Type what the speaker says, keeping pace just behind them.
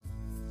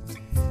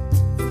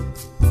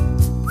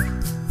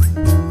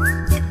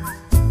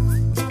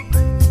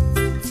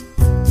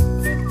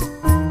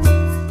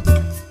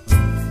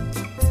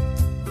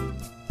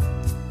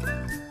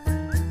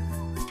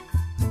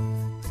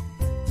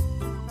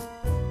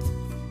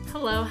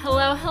Hello,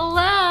 hello,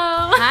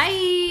 hello.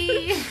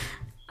 Hi.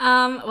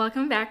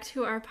 Welcome back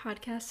to our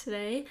podcast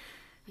today.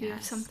 We have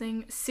Yes.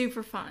 something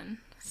super fun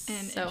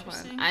and So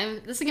interesting.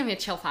 fun. This is gonna be a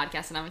chill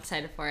podcast, and I'm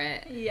excited for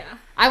it. Yeah.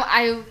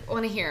 I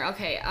want to hear.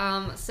 Okay.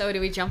 So do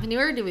we jump into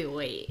it or do we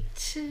wait?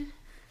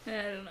 I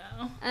don't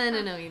know. I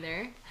don't know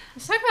either.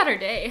 Let's talk about our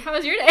day. How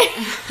was your day?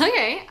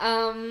 Okay.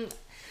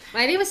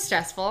 My day was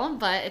stressful,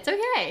 but it's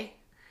okay.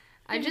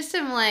 I just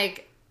am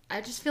like, I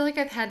just feel like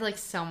I've had like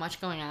so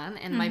much going on,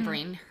 and my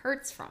brain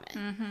hurts from it.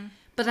 Mm-hmm.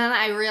 But then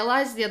I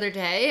realized the other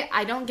day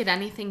I don't get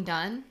anything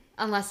done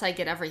unless I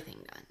get everything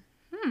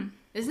done.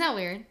 Isn't that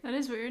weird? That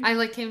is weird. I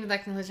like came to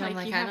that conclusion. I'm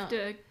like, you I have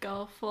don't. to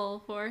go full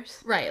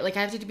force. Right, like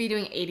I have to be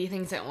doing 80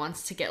 things at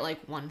once to get like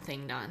one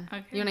thing done.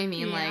 Okay. You know what I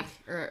mean? Yeah. Like,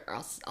 or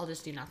else I'll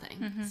just do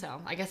nothing.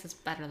 So I guess it's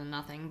better than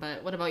nothing.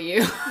 But what about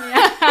you?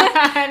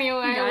 Yeah.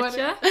 Anyway,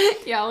 Gotcha.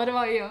 What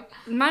about you?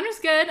 Mine was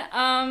good.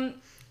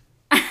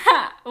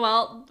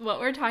 Well,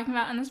 what we're talking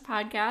about in this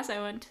podcast, I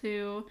went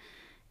to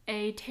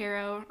a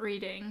tarot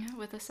reading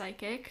with a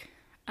psychic.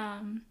 Oh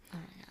my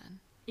god.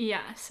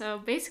 Yeah, so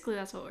basically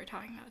that's what we're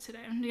talking about today.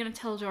 I'm going to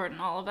tell Jordan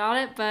all about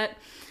it, but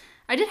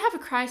I did have a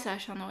cry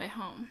sesh on the way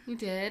home. You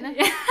did?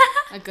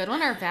 A good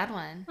one or a bad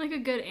one? Like a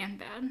good and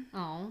bad.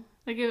 Oh,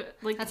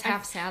 Like that's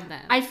half sad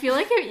then. I feel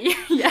like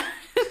yeah.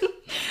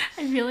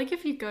 I feel like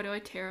if you go to a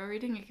tarot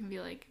reading, it can be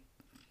like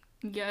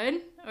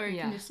good, or it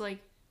can just like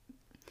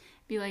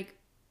be like,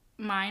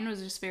 mine was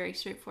just very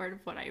straightforward of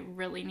what I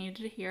really needed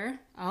to hear.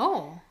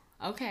 Oh,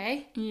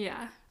 okay.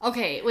 Yeah.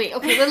 Okay, wait,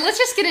 okay, let's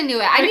just get into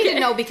it. I need Okay. to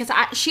know because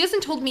she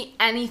hasn't told me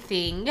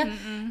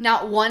anything,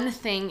 not one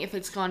thing, if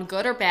it's gone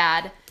good or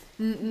bad,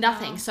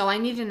 nothing. No. So I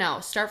need to know.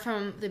 Start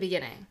from the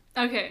beginning.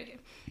 Okay.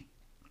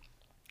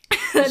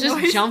 Let's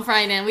just jump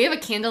right in. We have a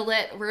candle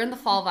lit. We're in the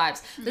fall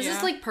vibes. This is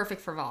Yeah. like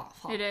perfect for fall.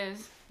 It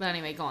is. But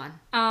anyway, go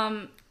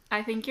on.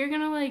 I think you're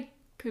gonna like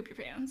poop your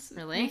pants.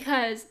 Really?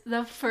 Because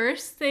the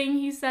first thing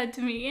he said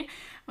to me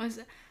was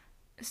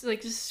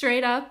like just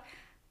straight up,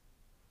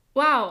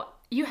 "Wow,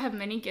 you have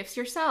many gifts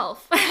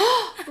yourself."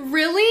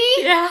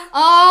 Really? Yeah.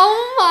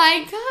 Oh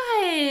my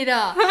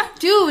god.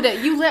 Dude,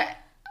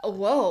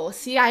 whoa.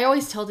 See, I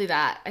always told you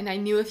that. And I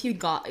knew if you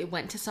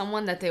went to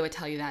someone that they would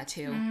tell you that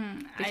too.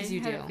 Because I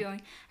you had do. a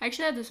feeling. I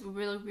actually had this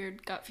really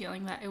weird gut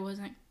feeling that it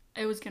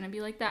was gonna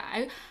be like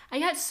that. I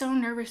got so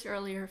nervous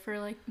earlier for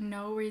like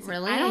no reason.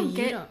 Really? I don't You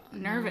get don't-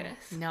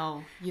 nervous.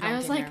 No, you don't I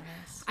was get like,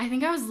 nervous. I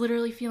think I was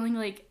literally feeling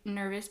like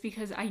nervous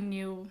because I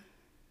knew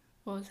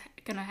what was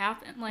gonna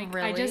happen. Like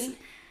Really?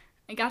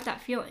 I got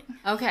that feeling.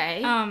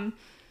 Okay.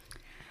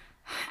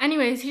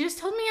 Anyways, he just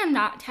told me I'm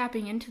not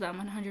tapping into them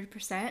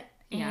 100%,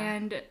 Yeah.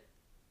 and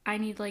I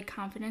need like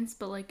confidence,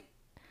 but like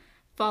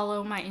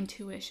follow my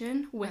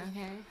intuition with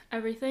Okay.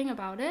 everything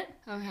about it.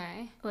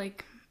 Okay.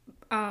 Like,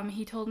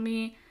 he told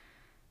me,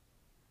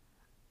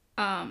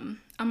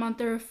 a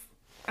month or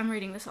I'm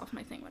reading this off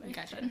my thing. What I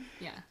Gotcha. said.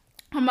 Yeah.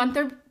 A month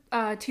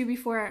or two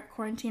before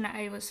quarantine,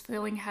 I was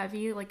feeling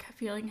heavy, like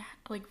feeling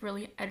like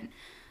really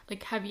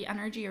like heavy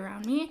energy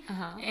around me,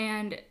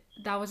 and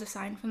that was a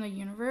sign from the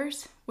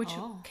universe, which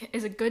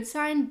is a good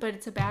sign, but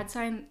it's a bad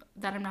sign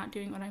that I'm not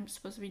doing what I'm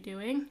supposed to be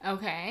doing.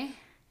 Okay.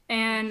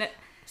 And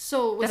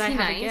So was that he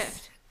I have nice? a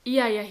gift.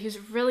 Yeah, he was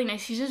really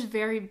nice. He's just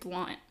very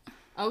blunt.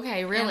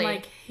 Okay, And really?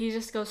 like he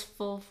just goes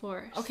full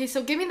force. Okay,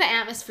 so give me the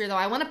atmosphere though.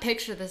 I want to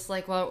picture this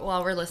like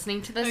while we're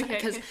listening to this Okay,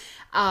 because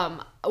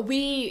okay.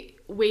 we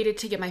waited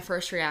to get my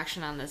first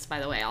reaction on this, by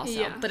the way, also.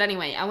 Yeah. But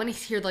anyway, I want to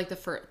hear like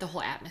the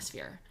whole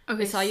atmosphere.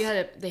 Okay, I saw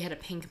they had a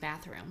pink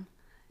bathroom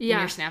in Yeah.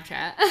 your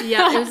Snapchat.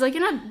 Yeah, it was like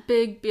in a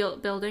big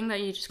building that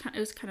you just it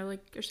was kind of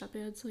like your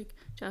stepdad's like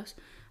Jeff's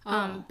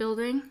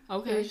building.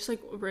 Okay. It was just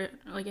like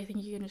like I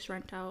think you can just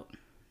rent out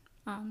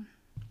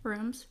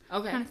rooms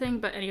Okay. kind of thing.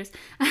 But anyways,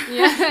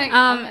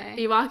 Yeah.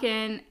 Okay. you walk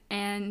in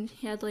and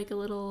he had like a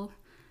little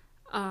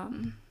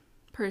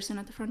person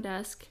at the front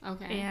desk.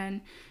 Okay.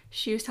 And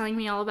she was telling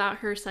me all about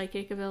her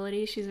psychic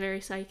ability. She's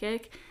very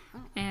psychic,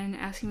 and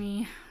asking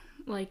me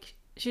like.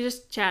 She was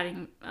just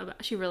chatting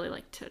about. She really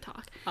liked to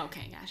talk.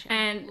 Okay, gotcha.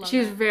 And Love she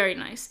was that. very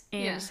nice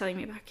and Yeah. just telling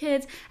me about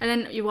kids. And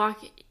then you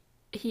walk,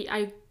 he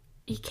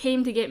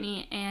came to get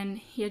me, and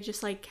he had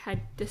just like had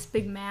this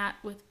big mat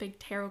with big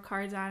tarot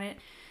cards on it,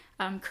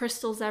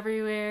 crystals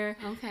everywhere.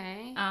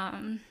 Okay.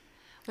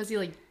 Was he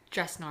like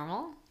dressed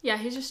normal? Yeah,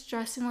 he's just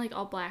dressed in like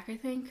all black, I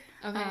think.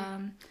 Okay.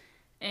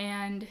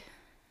 And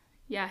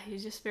yeah,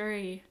 he's just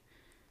very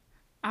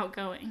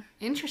outgoing.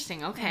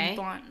 Interesting. And Okay.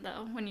 blunt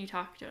though when you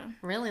talk to him.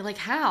 Really? Like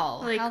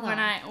how? Like how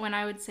when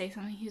I would say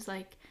something, he's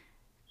like,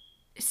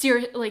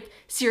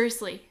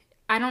 seriously,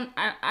 I don't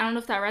know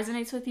if that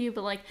resonates with you,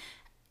 but like,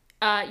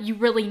 you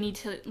really need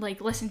to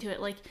like listen to it.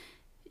 Like,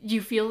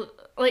 you feel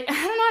like I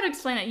don't know how to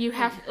explain it. You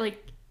have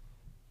like,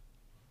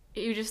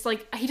 you just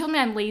like he told me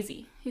I'm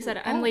lazy. He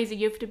said I'm lazy.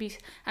 You have to be.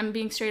 I'm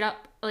being straight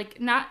up. Like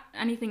not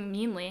anything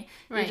meanly.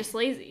 You're Right. just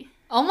lazy.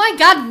 Oh my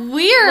god,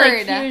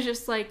 weird. Like he was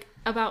just like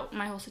about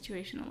my whole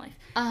situation in life.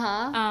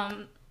 Uh-huh.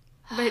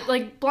 But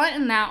like blunt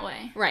in that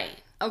way. Right.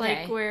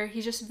 Okay. Like where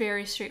he's just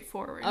very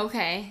straightforward.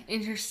 Okay.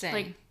 Interesting.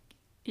 Like,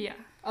 yeah.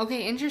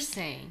 Okay,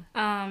 interesting.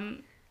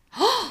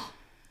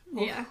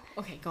 Yeah.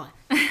 Okay, go on.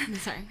 I'm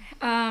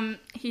sorry.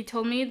 He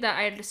told me that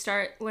I had to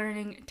start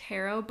learning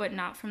tarot, but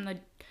not from the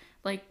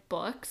like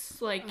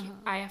books. Like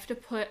I have to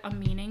put a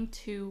meaning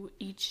to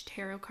each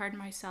tarot card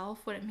myself,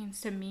 what it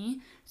means to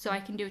me, so I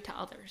can do it to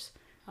others.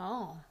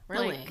 Oh,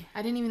 really? Like,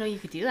 I didn't even know you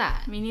could do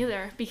that. Me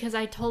neither, because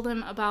I told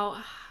him about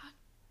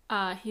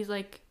he's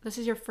like, this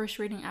is your first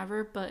reading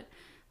ever, but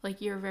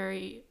like you're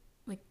very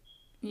like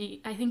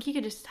I think he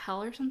could just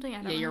tell or something. I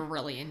don't know. You're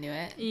really into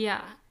it.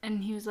 Yeah.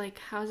 And he was like,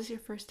 how is this your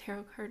first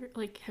tarot card?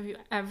 Like, have you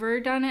ever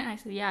done it? And I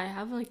said, yeah, I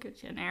have like a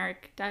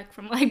generic deck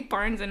from like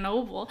Barnes and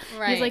Noble.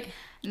 Right. He's like,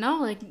 no,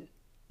 like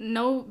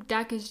no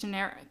deck is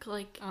generic.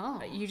 Like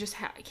you just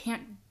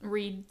can't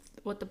read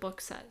what the book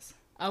says.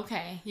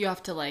 Okay. You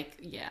have to like,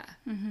 yeah.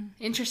 Mm-hmm.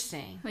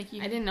 Interesting. Like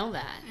I didn't know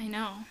that. I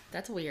know.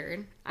 That's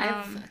weird. I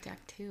have a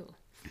deck too.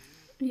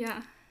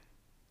 Yeah.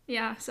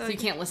 Yeah. So you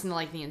can't listen to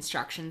like the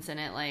instructions in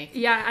it. Like,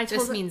 yeah, I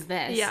told this means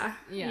this. Yeah.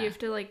 You have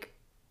to like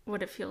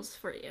what it feels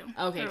for you.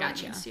 Okay,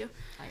 gotcha.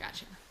 I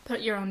gotcha. Put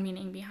your own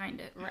meaning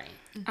behind it. Right.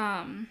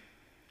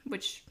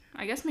 Which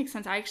I guess makes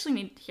sense. I actually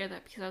need to hear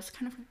that because I was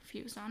kind of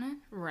confused on it.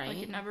 Right.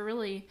 Like it never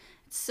really.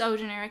 It's so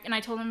generic, and I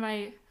told him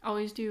I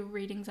always do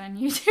readings on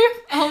YouTube.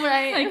 Oh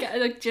right.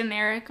 like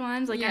generic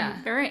ones. Like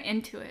I'm very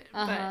into it.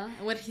 But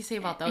what did he say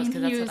about those?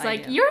 Because he was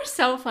like, "You're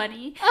so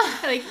funny,"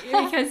 like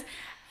because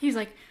he's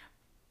like,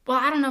 "Well,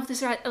 I don't know if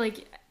this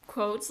like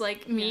quotes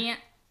like me."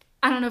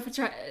 I don't know if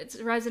it's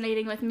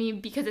resonating with me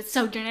because it's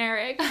so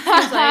generic.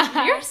 I was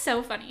like, you're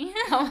so funny.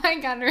 Oh my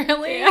god,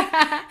 really?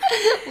 Yeah.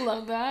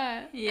 Love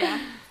that.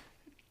 Yeah.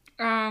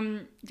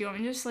 Do you want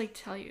me to just like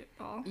tell you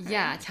all?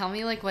 Yeah, tell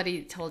me like what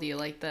he told you,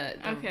 like the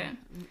okay.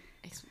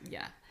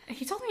 Yeah.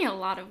 He told me a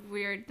lot of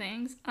weird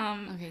things.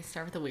 Okay,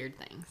 start with the weird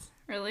things.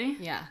 Really?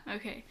 Yeah.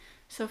 Okay.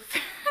 So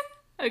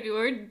okay,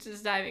 we're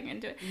just diving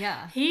into it.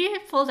 Yeah. He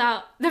pulled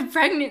out the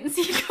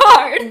pregnancy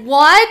card.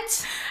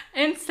 What?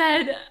 And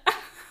said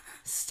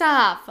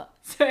stop.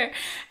 Swear.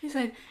 He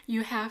said,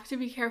 you have to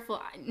be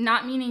careful.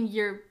 Not meaning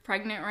you're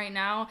pregnant right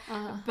now,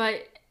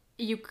 but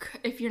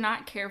if you're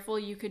not careful,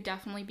 you could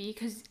definitely be.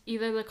 Because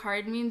either the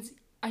card means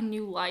a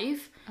new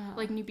life,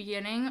 like new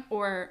beginning,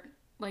 or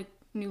like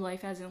new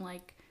life as in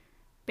like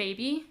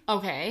baby.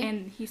 Okay.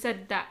 And he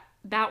said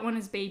that one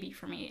is baby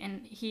for me.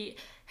 And he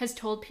has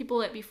told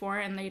people it before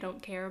and they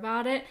don't care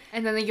about it.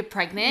 And then they get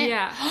pregnant?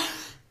 Yeah.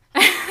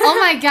 Oh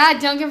my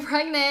god, don't get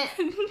pregnant.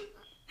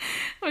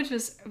 Which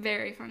was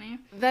very funny.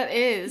 That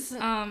is.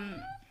 Oh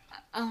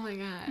my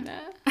god.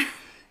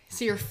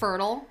 So you're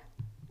fertile?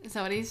 Is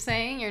that what he's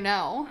saying, or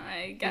no?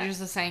 I guess. You're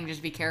just saying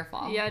just be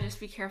careful. Yeah, just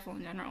be careful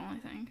in general, I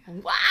think.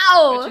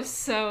 Wow! Which is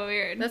so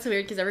weird. That's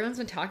weird, because everyone's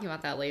been talking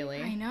about that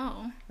lately. I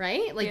know.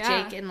 Right? Like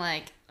Jake and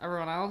like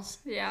everyone else.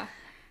 Yeah.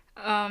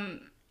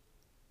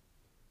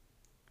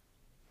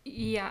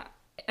 Yeah.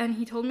 And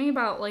he told me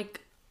about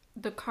like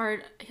the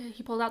card.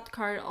 He pulled out the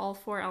card all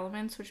 4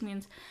 elements, which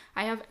means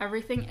I have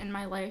everything in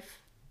my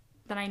life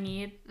that I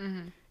need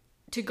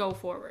to go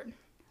forward.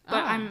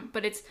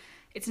 But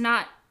it's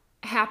not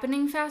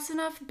happening fast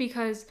enough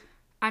because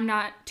I'm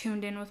not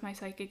tuned in with my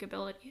psychic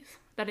abilities.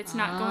 That it's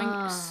not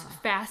going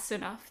fast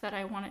enough that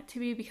I want it to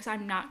be because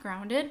I'm not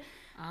grounded.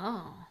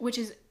 Oh. Which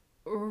is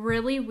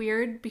really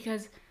weird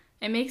because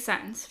it makes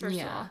sense, first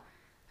of all.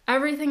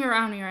 Everything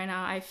around me right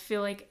now, I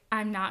feel like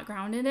I'm not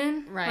grounded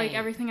in. Right. Like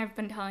everything I've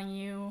been telling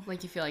you.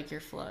 Like you feel like you're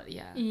float.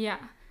 Yeah. Yeah.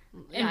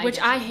 And which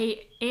I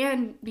hate.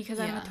 And because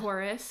I'm a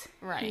Taurus.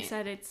 Right. He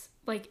said it's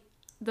like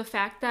the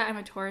fact that I'm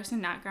a Taurus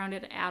and not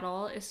grounded at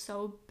all is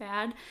so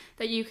bad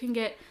that you can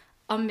get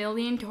a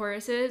million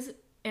Tauruses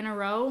in a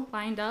row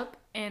lined up,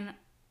 and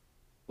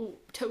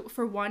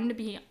for one to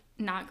be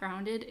not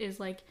grounded is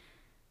like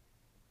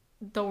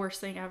the worst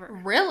thing ever.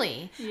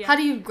 Really? Yeah. How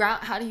do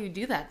you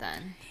do that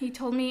then? He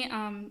told me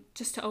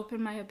just to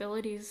open my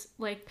abilities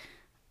like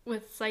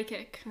with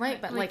psychic. Right,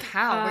 but like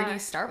how? Where do you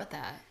start with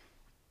that?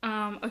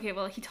 Okay,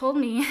 well, he told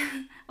me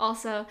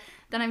also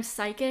that I'm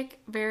psychic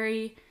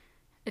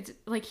it's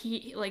like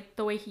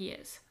the way he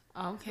is.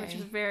 Okay. Which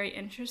is very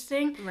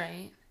interesting.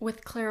 Right.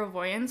 With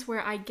clairvoyance,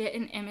 where I get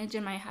an image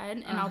in my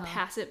head and I'll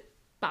pass it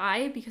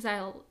by because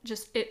I'll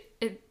just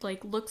it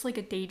like looks like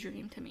a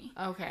daydream to me.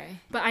 Okay.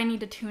 But I need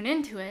to tune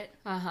into it.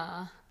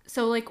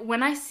 So like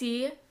when I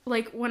see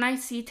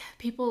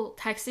people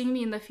texting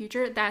me in the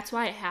future, that's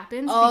why it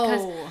happens,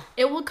 because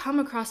it will come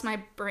across my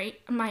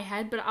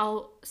head, but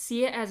I'll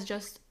see it as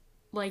just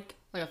like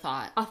a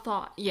thought. A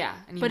thought. Yeah.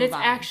 But it's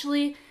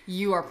actually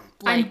you are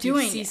like I'm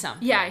doing you see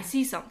something. Yeah, I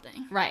see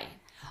something. Right.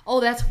 Oh,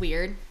 that's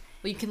weird.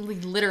 Well, you can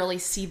literally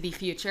see the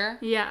future.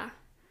 Yeah.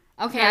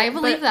 Okay, I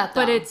believe that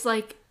though. But it's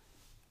like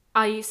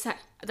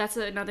that's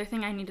another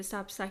thing I need to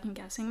stop second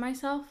guessing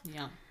myself.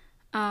 Yeah.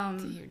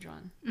 It's a huge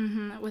one.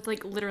 With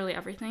like literally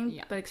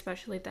everything, but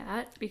especially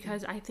that,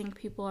 because I think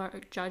people are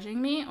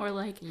judging me or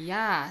like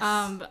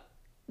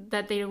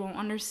that they won't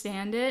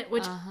understand it,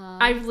 which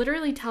I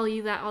literally tell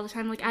you that all the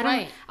time. Like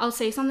I'll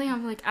say something,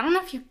 I'm like, I don't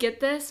know if you get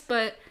this,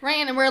 but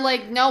and we're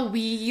like, no,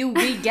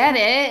 we get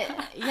it.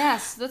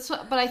 Yes, that's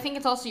what. But I think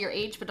it's also your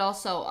age, but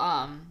also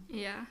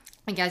Yeah.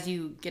 Like as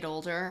you get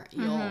older,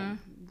 you'll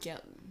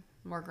get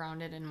more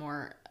grounded and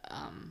more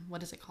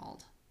what is it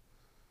called?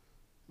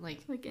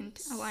 Like in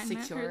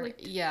alignment secure. or like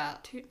Yeah.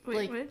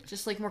 what?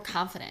 Just like more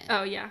confident.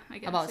 Oh yeah, I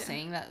guess. About yeah.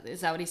 saying that.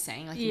 Is that what he's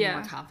saying? Like you need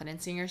more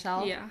confidence in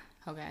yourself? Yeah.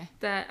 Okay.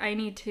 That I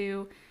need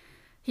to.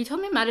 He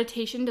told me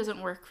meditation doesn't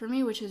work for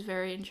me, which is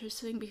very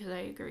interesting because I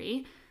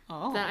agree.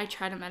 Oh. That I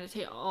try to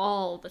meditate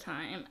all the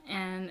time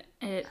and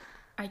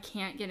I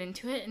can't get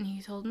into it. And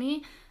he told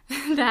me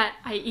that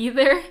I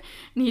either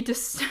need to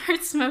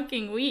start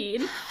smoking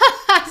weed.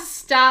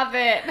 Stop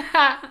it.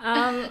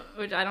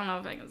 Which I don't know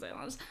if I can say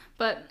all this,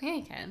 but yeah,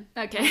 you can.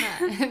 Okay.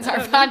 It's our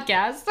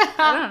podcast.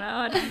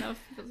 I don't know if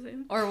people say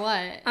that. Or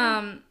what?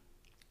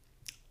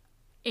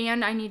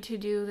 And I need to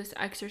do this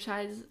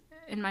exercise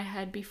in my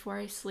head before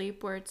I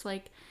sleep where it's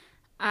like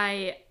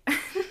I'm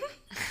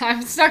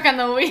stuck on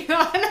the wheel and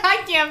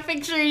I can't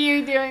picture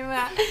you doing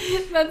that.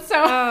 That's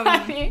so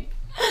funny.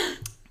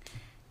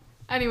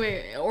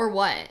 Anyway, or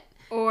what?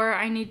 Or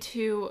I need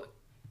to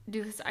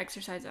do this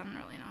exercise. I don't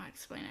really know how to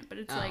explain it, but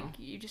it's like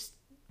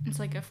it's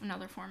like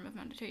another form of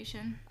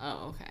meditation.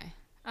 Oh, okay.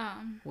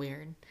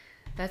 Weird.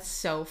 That's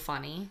so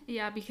funny.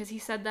 Yeah, because he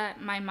said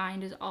that my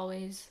mind is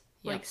always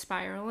like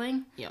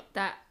spiraling. Yep.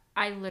 That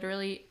I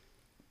literally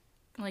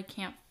like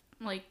can't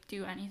like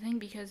do anything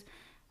because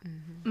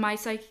my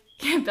psychic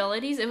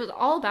abilities, it was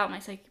all about my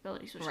psychic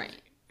abilities, which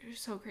is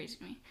so crazy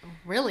to me.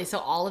 Really? So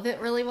all of it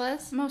really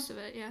was? Most of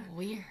it, yeah.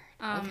 Weird.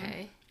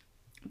 Okay.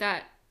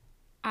 That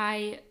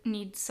I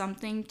need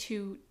something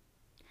to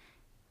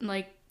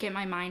like get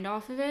my mind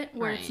off of it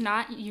where it's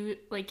not you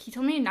like he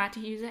told me not to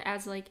use it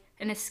as like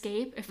an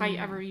escape if I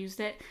ever used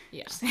it.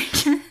 Yeah.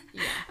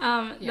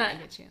 I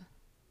get you.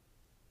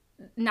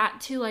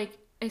 Not to like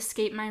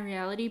escape my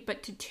reality,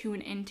 but to tune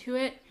into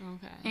it.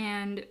 Okay.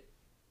 And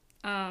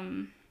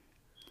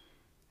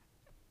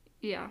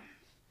yeah.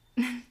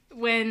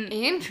 When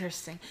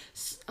interesting.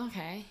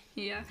 Okay.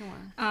 Yeah. Go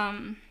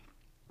on.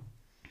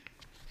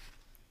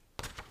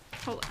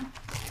 Hold on.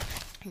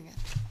 You're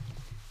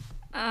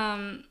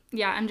good.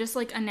 Yeah, I'm just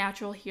like a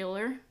natural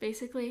healer,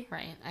 basically.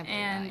 Right. I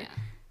believe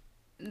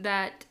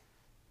that.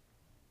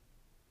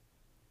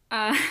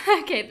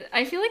 Okay,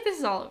 I feel like this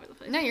is all over the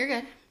place. No, you're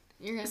good.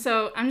 You're good.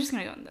 So I'm just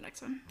gonna go on to the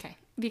next one. Okay.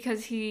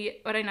 Because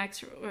what I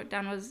next wrote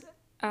down was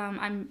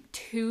I'm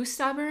too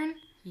stubborn.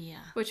 Yeah.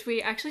 Which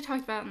we actually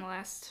talked about in the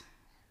last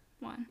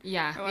one.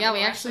 Yeah. Yeah, we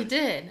actually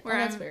did. Where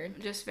that's I'm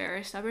weird. just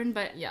very stubborn,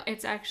 but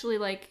it's actually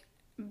like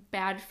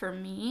bad for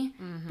me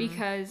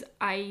because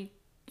I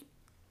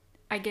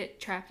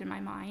get trapped in my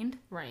mind.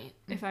 Right.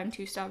 If I'm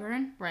too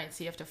stubborn. Right.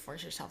 So you have to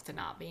force yourself to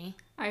not be.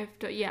 I have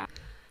to, yeah.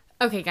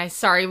 Okay, guys,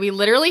 sorry. We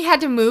literally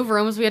had to move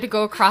rooms. We had to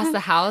go across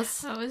the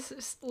house. That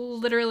was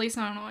literally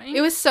so annoying.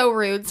 It was so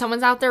rude.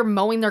 Someone's out there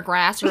mowing their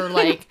grass or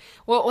like,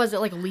 what was it,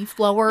 like a leaf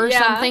blower or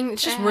something?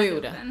 It's just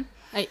rude.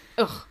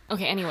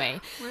 Okay, anyway.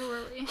 Where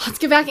were we? Let's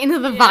get back into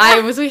the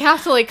vibes. We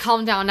have to like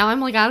calm down. Now I'm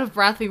like out of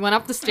breath. We went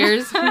up the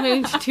stairs. We went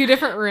into 2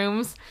 different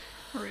rooms.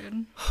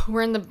 Rude.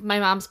 We're in my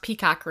mom's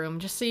peacock room,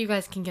 just so you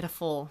guys can get a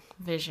full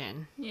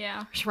vision.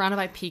 Yeah. We're surrounded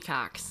by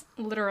peacocks.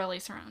 Literally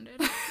surrounded.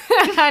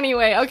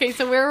 Anyway, okay,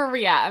 so where were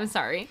we at? I'm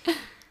sorry.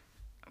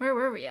 Where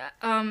were we at?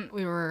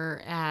 We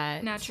were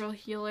at natural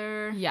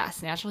healer.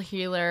 Yes, natural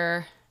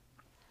healer.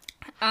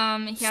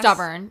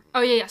 Stubborn.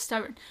 Oh yeah,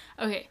 stubborn.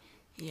 Okay.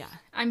 Yeah.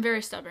 I'm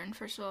very stubborn,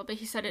 first of all, but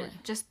he said it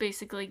just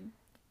basically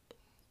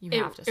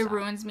it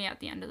ruins me at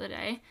the end of the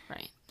day.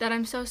 Right. That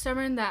I'm so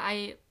stubborn that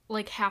I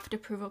like have to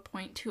prove a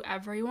point to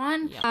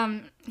everyone.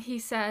 Yep. He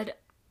said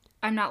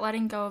I'm not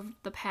letting go of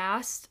the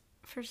past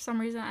for some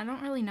reason. I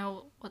don't really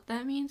know what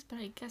that means, but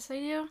I guess I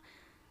do.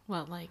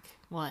 Well, like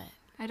what?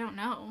 I don't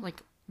know.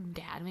 Like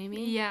dad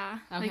maybe? Yeah.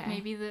 Okay. Like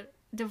maybe the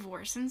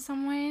divorce in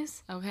some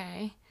ways.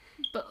 Okay.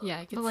 But yeah,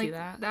 I could see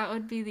that. That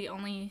would be the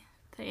only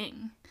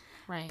thing.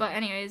 Right. But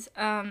anyways,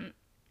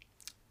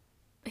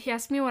 he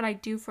asked me what I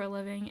do for a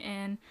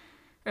living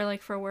or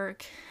like for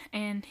work,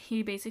 and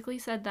he basically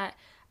said that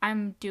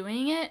I'm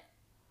doing it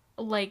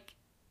like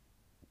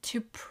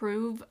to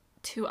prove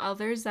to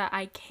others that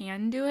I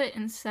can do it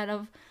instead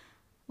of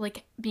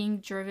like being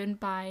driven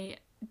by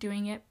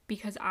doing it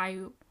because I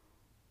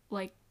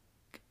like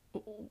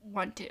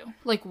want to.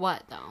 Like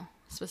what though,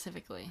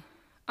 specifically?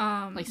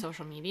 Like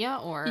social media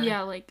or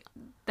yeah, like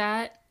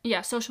that.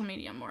 Yeah, social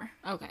media more.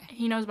 Okay.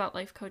 He knows about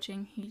life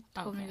coaching. He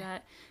told me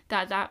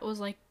that was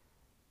like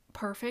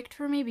perfect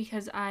for me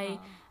because I'm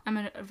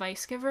an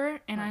advice giver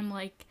and I'm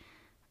like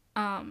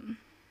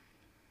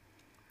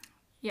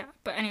yeah,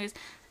 but anyways,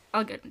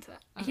 I'll get into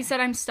that. Okay. He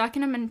said I'm stuck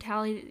in a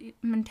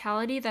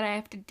mentality that I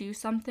have to do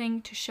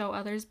something to show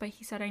others, but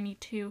he said I need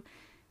to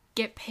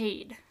get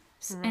paid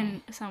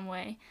in some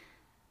way.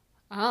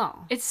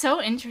 Oh. It's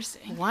so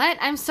interesting. What?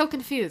 I'm so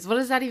confused. What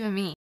does that even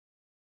mean?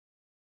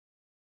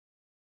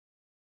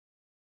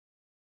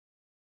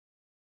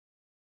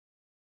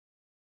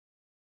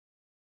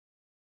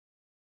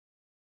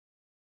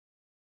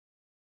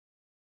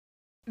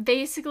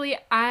 Basically,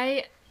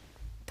 I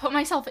put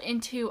myself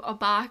into a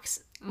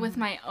box with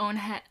my own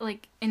head,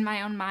 like in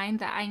my own mind,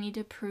 that I need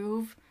to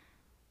prove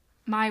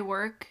my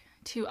work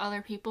to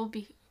other people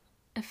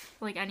if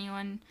like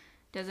anyone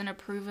doesn't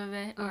approve of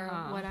it or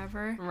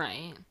whatever.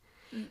 Right.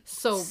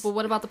 So, but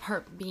what about the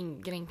part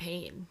getting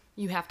paid?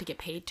 You have to get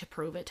paid to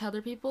prove it to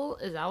other people?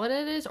 Is that what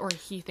it is? Or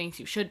he thinks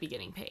you should be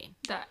getting paid?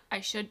 That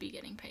I should be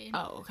getting paid.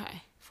 Oh,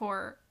 okay.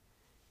 For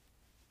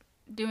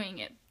doing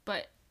it.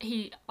 But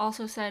he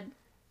also said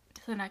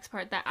to the next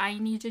part that I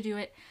need to do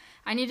it.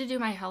 I need to do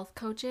my health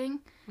coaching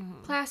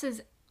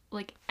classes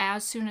like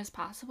as soon as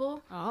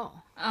possible.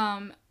 Oh.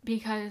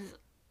 Because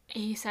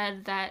he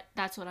said that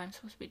that's what I'm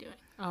supposed to be doing.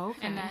 Oh,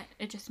 okay. And that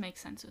it just makes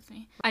sense with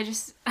me. I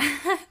just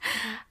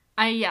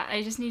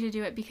I just need to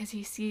do it because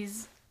he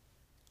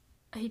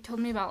told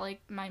me about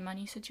like my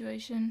money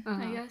situation,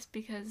 I guess,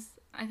 because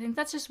I think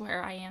that's just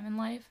where I am in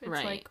life. It's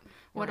right. like,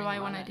 what do I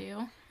want to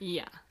do?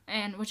 Yeah.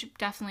 And which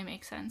definitely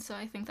makes sense. So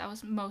I think that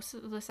was most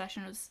of the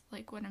session was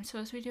like what I'm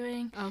supposed to be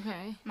doing.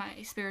 Okay.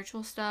 My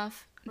spiritual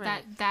stuff.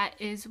 Right. That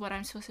is what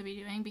I'm supposed to be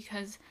doing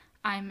because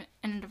I'm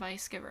an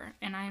advice giver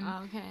and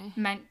I'm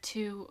meant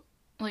to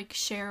like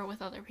share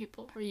with other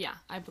people. Yeah,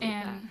 I believe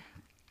that. And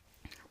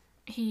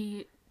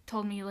he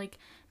told me like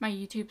my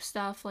YouTube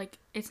stuff, like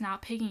it's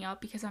not picking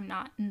up because I'm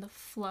not in the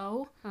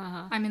flow.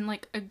 I'm in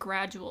like a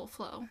gradual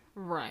flow.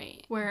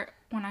 Right. Where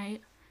when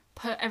I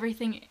put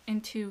everything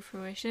into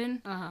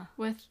fruition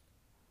with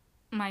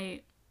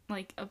my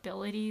like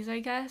abilities, I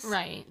guess.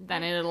 Right.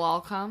 Then it'll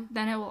all come.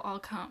 Then it will all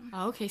come.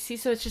 Oh, okay. See,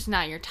 so it's just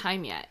not your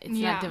time yet. It's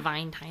not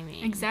divine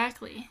timing.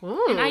 Exactly.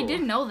 Ooh. And I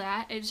did know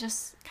that. It's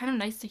just kind of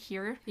nice to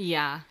hear.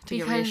 Yeah. To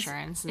get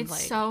reassurance. And it's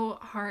like, so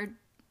hard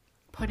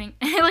putting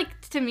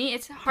like to me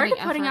it's hard to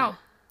putting out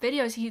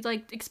videos. He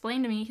like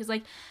explained to me, he's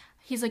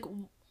like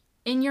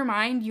in your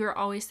mind you're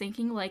always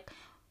thinking like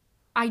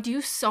I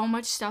do so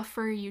much stuff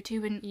for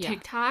YouTube and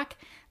TikTok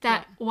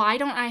that why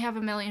don't I have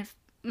a million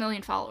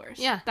followers?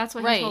 Yeah. That's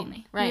what he told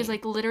me. Right. He was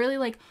like literally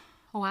like,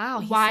 wow,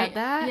 he why said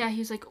that? Yeah, he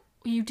was like,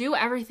 you do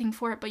everything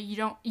for it, but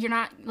you're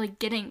not like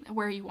getting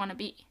where you want to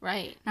be.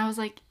 Right. And I was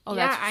like, oh,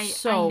 yeah, that's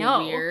so I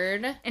know.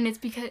 Weird. And it's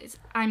because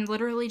I'm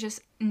literally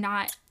just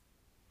not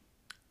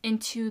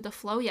into the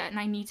flow yet and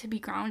I need to be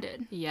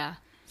grounded. Yeah.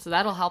 So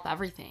that'll help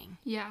everything.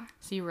 Yeah.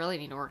 So you really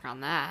need to work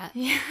on that.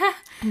 Yeah.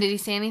 And did he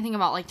say anything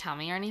about like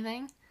Tommy or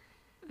anything?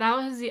 That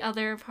was the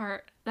other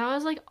part. That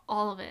was like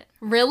all of it.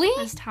 Really?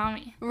 Was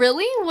Tommy.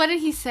 Really? What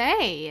did he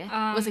say?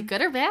 Was it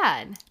good or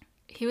bad?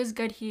 He was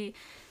good. He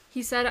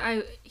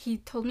said he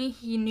told me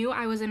he knew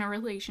I was in a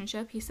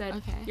relationship. He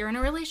said, you're in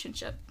a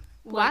relationship.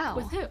 Like, wow.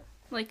 With who?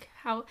 Like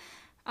how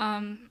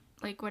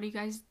like what do you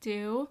guys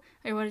do?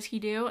 Or what does he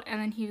do? And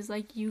then he was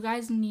like, you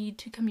guys need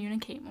to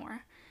communicate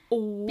more.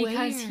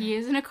 Because he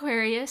is an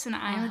Aquarius and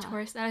I am a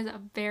Taurus. That is a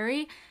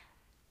very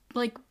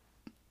like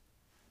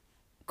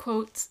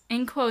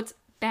in quotes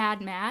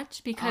bad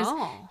match because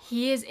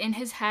he is in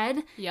his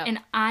head and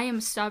I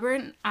am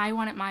stubborn. I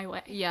want it my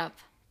way. Yep.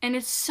 And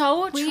it's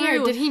so weird.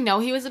 true. Did he know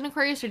he was an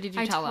Aquarius or did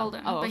you tell him? I told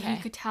him, but he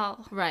could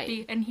tell.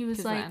 Right. And he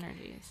was like,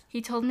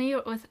 he told me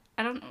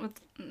I don't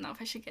know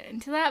if I should get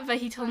into that, but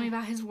he told me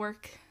about his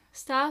work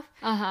stuff.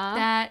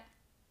 That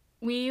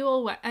we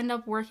will end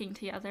up working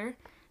together.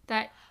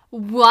 That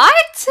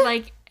what?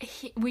 Like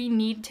we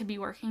need to be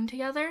working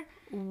together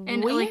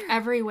in like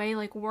every way,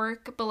 like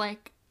work, but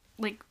like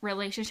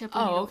relationship.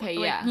 Oh, okay,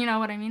 like, yeah. You know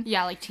what I mean?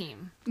 Yeah, like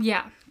team.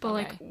 Yeah, but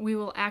like we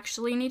will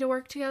actually need to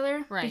work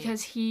together. Right.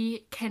 Because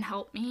he can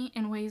help me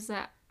in ways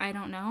that I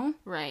don't know.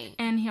 Right.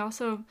 And he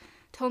also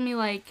told me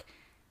like,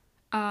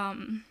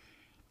 that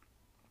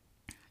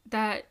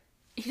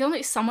he told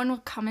me someone will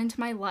come into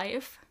my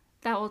life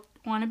that will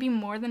want to be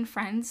more than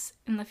friends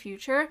in the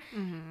future.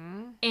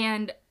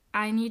 And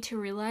I need to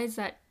realize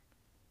that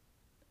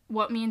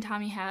what me and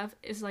Tommy have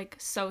is like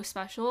so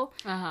special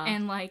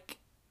and like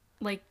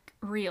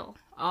real.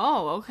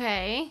 Oh,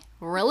 okay.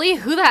 Really?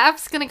 Who the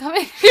F's gonna come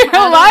in your life?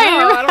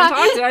 I don't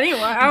talk to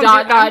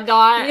anyone.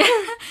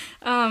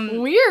 Dot.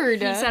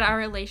 Weird. He said our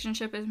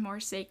relationship is more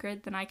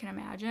sacred than I can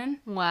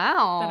imagine.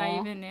 Wow. That I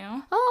even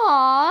knew.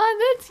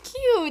 Aw, that's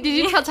cute. Did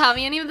you tell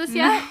Tommy any of this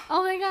yet?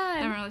 Oh my god. I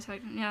haven't really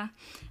talked to him.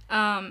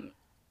 Yeah.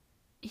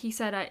 He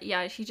said,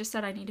 he just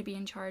said I need to be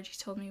in charge. He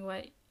told me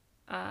what,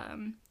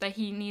 that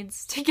he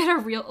needs to get a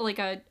real, like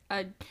a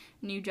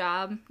new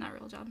job. Not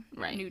real job.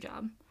 Right. New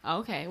job.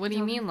 Okay. What do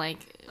you mean, like?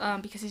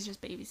 Because he's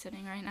just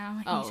babysitting right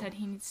now. He said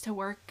he needs to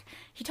work.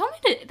 He told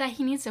me that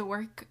he needs to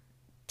work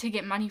to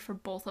get money for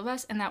both of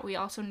us and that we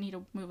also need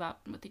to move out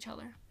with each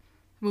other.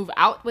 Move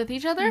out with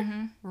each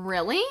other?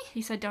 Really?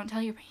 He said, don't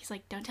tell your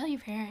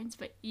parents,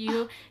 but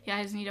you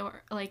guys need to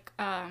work,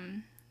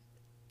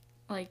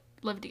 like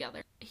live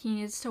together. He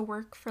needs to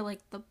work for like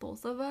the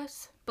both of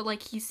us, but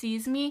like he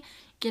sees me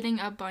getting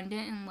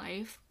abundant in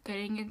life,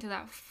 getting into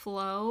that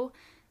flow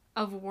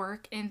of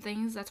work and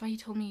things. That's why he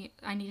told me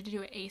I needed to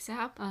do it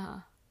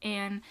ASAP.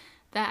 And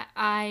that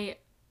I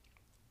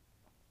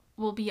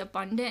will be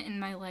abundant in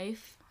my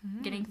life,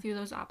 getting through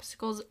those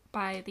obstacles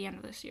by the end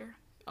of this year.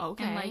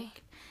 Okay. And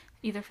like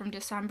either from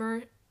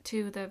December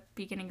to the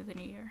beginning of the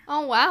new year.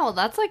 Oh wow,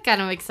 that's like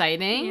kind of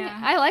exciting. Yeah.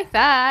 I like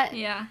that.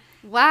 Yeah.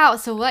 Wow.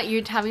 So what? You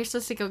and Tommy are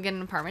supposed to go get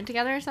an apartment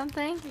together or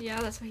something? Yeah,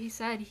 that's what he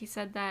said. He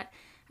said that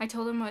I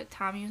told him what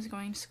Tommy was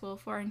going to school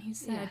for, and he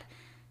said,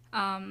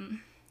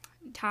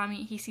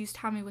 Tommy, he sees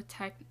Tommy with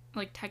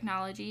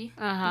technology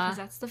because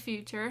that's the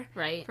future,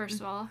 Right. first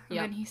of all. And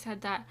then he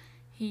said that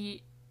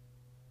he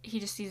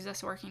just sees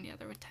us working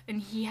together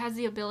and he has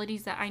the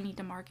abilities that I need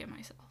to market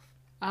myself.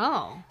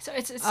 Oh. So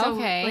it's so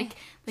okay.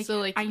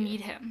 So I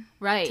need him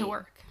to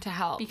work to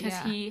help because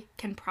he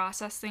can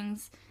process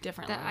things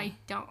differently that I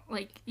don't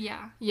like.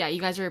 Yeah. Yeah,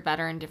 you guys are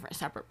better in different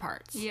separate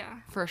parts.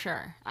 Yeah. For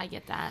sure. I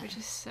get that. Which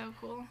is so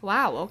cool.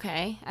 Wow,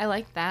 okay. I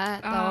like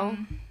that though.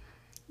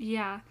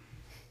 Yeah.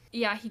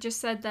 Yeah, he just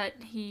said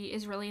that he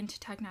is really into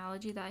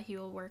technology, that he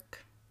will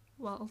work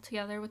well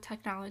together with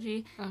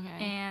technology. Okay.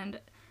 And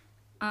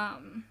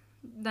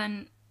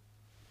then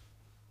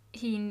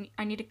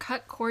I need to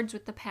cut cords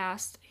with the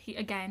past.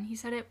 He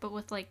said it, but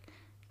with like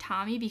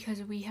Tommy,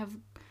 because we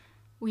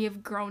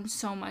have grown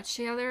so much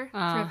together for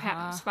the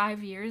past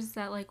 5 years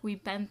that like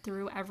we've been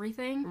through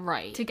everything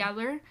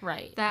together.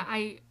 Right. That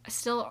I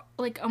still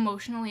like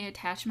emotionally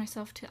attach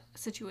myself to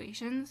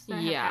situations that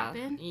have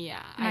happened.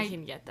 Yeah, I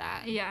can get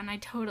that. Yeah, and I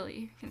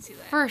totally can see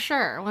that. For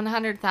sure,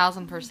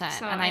 100,000%.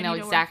 So and I know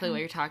exactly what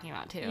you're talking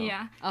about too.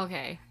 Yeah.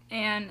 Okay.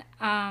 And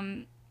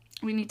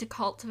we need to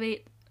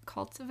cultivate,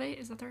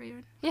 is that the right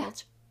word? Yeah.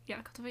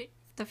 Cultivate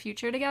the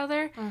future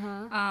together.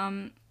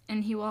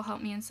 And he will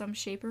help me in some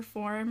shape or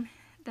form.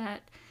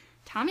 That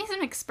Tommy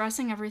isn't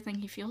expressing everything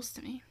he feels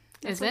to me.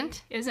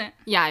 Isn't?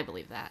 Yeah, I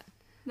believe that.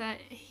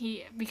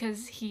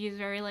 Because he is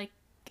very like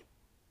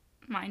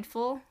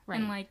mindful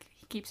and like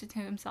he keeps it to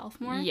himself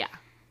more. Yeah.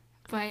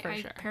 But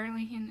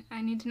apparently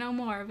I need to know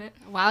more of it.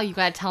 Wow, you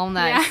gotta tell him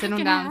that. Yeah, Sit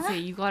him down and say,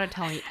 you gotta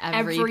tell me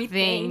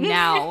everything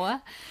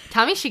now.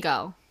 Tommy should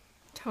go.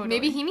 Totally.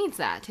 Maybe he needs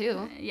that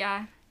too.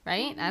 Yeah.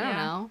 Right? I don't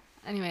know.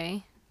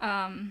 Anyway.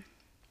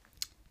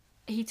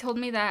 He told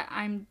me that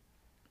I'm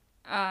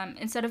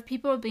instead of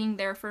people being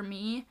there for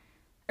me,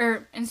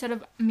 or instead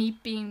of me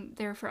being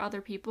there for other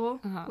people,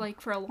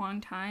 like for a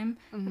long time,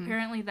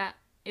 apparently that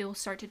it will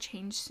start to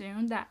change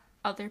soon, that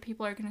other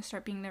people are going to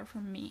start being there for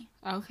me.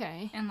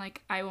 Okay. And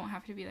like, I won't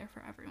have to be there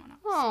for everyone else.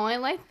 Oh, I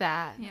like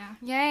that. Yeah.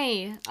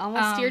 Yay.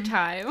 Almost your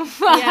time.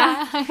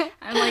 Yeah.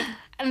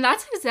 And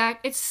that's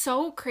it's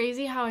so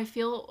crazy how I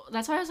feel.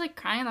 That's why I was like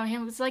crying about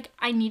him. It's like,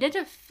 I needed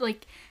to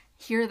like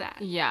hear that.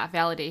 Yeah,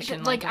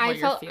 validation. Like I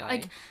felt you're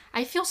like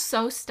I feel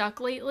so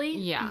stuck lately.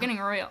 Yeah, I'm getting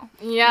real.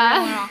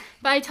 Yeah,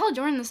 but I tell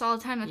Jordan this all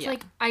the time. It's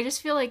like I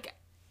just feel like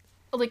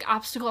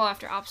obstacle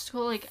after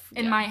obstacle, like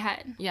in my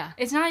head. Yeah,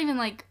 it's not even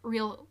like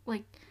real,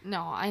 like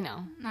no, I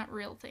know, not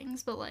real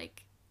things, but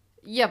like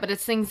but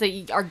it's things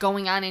that are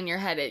going on in your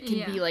head. It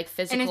can be like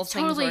physical and it's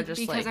things totally or just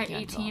because like I'm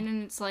 18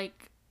 and it's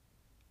like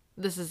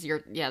this is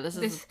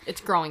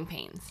it's growing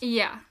pains.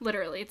 Yeah,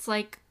 literally, it's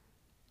like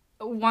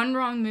one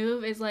wrong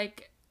move is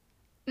like.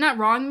 Not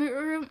wrong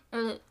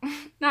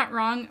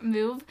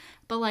move,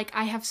 but like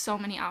I have so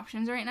many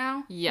options right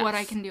now. Yes. What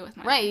I can do with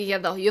my life. You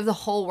have the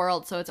whole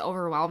world, so it's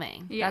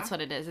overwhelming. Yeah. That's what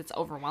it is. It's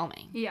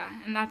overwhelming. Yeah,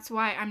 and that's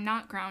why I'm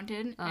not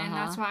grounded, and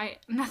that's why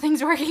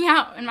nothing's working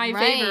out in my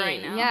favor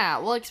right now. Yeah,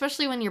 well,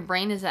 especially when your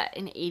brain is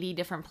in 80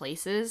 different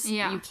places.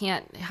 Yeah, you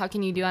can't. How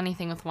can you do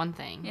anything with one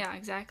thing? Yeah,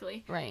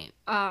 exactly. Right.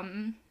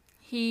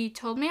 He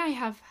told me I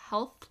have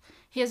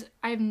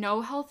I have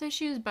no health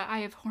issues, but I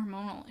have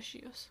hormonal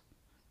issues.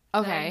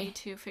 Okay. That I need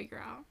to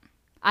figure out.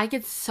 I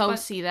could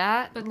see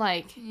that. But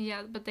like.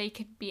 Yeah, but they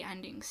could be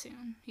ending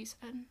soon, he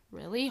said.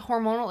 Really?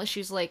 Hormonal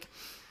issues like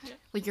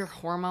your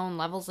hormone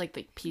levels, like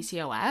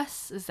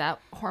PCOS? Is that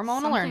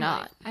hormonal something or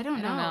not? I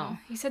don't know.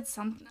 He said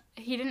something.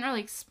 He didn't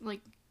really,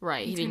 like.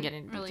 Right, he didn't get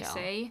into really detail.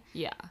 say.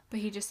 Yeah. But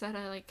he just said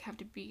I, have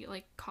to be,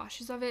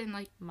 cautious of it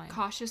and,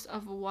 cautious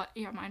of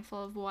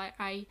mindful of what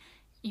I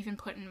even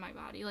put in my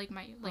body. Like,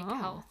 my,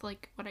 health.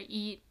 Like, what I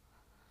eat.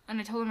 And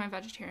I told him I'm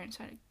vegetarian,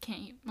 so I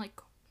can't eat,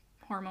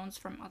 hormones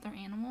from other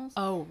animals.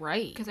 Oh,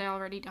 right. Because I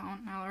already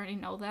don't. I already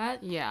know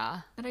that.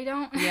 Yeah. That I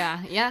don't.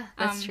 Yeah,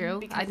 that's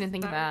true. I didn't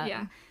think of that.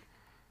 Yeah.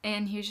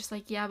 And he was just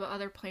like, yeah, but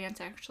other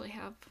plants actually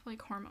have,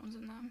 hormones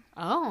in them.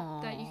 Oh.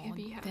 That you could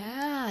be having.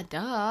 Yeah,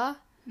 duh.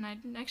 And I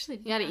actually...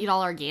 You gotta eat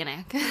all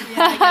organic. Yeah,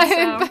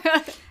 I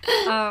guess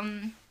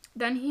so.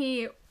 Then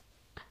he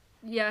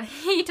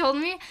told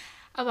me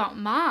about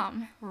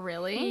Mom.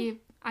 Really?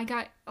 I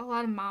got a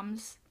lot of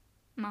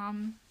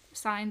mom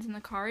signs in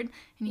the card,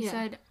 and he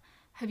said,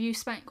 have you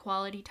spent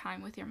quality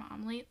time with your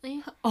mom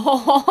lately?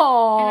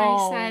 Oh. And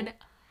I said,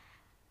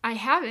 I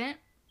haven't,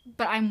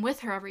 but I'm with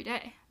her every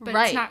day. But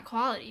it's not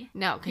quality.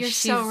 No, because she's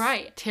so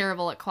right.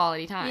 terrible at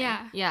quality time.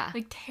 Yeah. Yeah.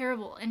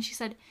 Terrible. And she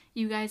said,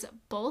 you guys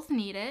both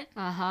need it.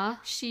 Uh-huh.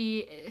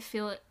 She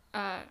feel it.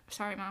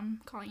 Sorry, Mom,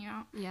 I'm calling you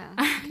out. Yeah.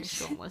 Okay,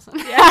 she won't listen.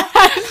 Yeah.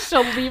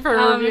 She'll leave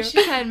her review.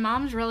 She said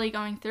Mom's really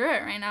going through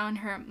it right now in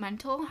her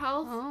mental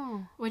health.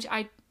 Oh. Which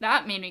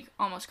that made me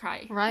almost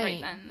cry.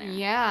 Right then and there.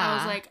 Yeah. I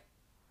was like...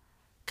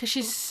 Because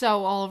she's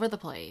so all over the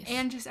place.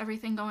 And just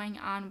everything going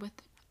on with...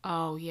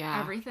 Oh, yeah.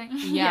 Everything.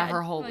 Yeah,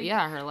 her whole...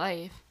 her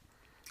life.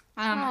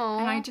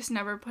 And I just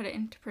never put it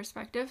into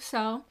perspective.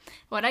 So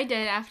what I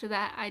did after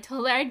that, I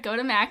told her I'd go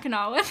to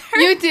Mackinac with her.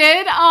 You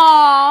did?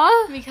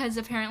 Aww. Because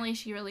apparently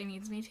she really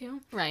needs me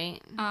to.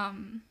 Right.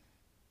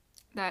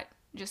 That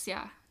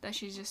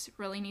she just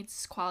really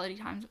needs quality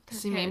time with her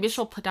See, kids. maybe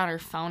she'll put down her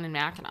phone in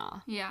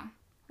Mackinac. Yeah.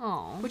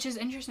 Oh. Which is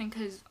interesting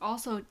because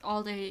also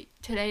all day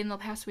today in the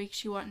past week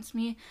she wants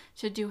me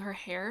to do her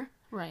hair.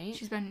 Right.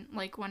 She's been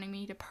like wanting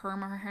me to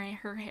perm her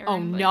hair. Oh,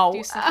 and, like, no.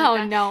 do stuff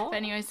like that. No. But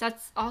anyways,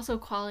 that's also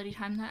quality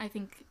time that I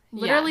think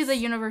literally the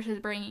universe is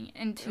bringing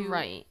into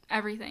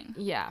everything.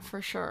 Yeah,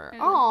 for sure. Yeah.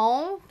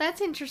 Oh,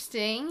 that's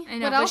interesting. I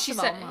know, what but else she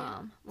about said,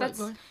 Mom?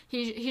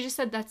 He just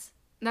said that's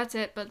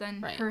it, but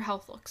then her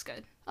health looks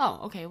good. Oh,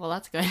 okay. Well,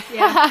 that's good.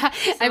 Yeah.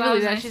 I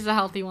believe that. Nice. She's a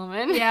healthy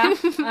woman. Yeah.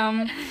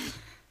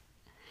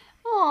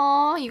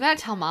 Aw, you gotta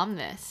tell Mom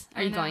this.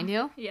 Are you going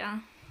to? Yeah.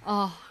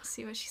 Oh.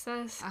 See what she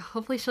says.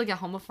 Hopefully she'll get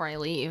home before I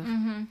leave.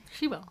 Mm-hmm.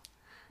 She will.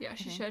 Yeah,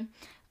 she should.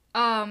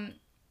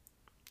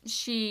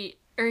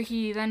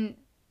 He then...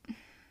 Did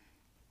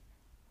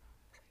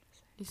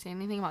you say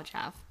anything about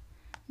Jeff?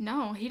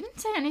 No, he didn't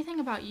say anything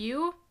about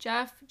you,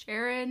 Jeff,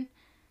 Jared.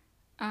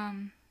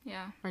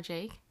 Yeah. Or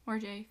Jake? Or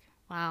Jake.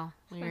 Wow,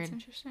 weird. That's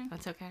interesting.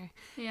 That's okay.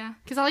 Yeah.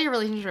 Because all your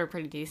relationships are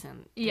pretty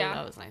decent.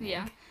 Yeah. Those, I think.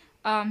 Yeah.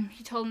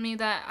 He told me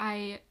that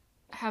I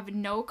have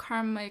no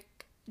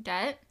karmic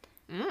debt.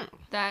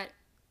 That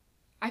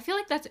I feel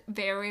like that's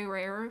very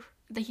rare.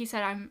 That he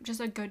said I'm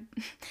just a good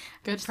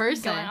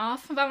person. Going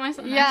off about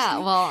myself. Yeah,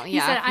 well, yeah. He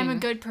said I'm a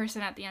good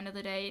person at the end of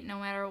the day, no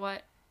matter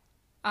what.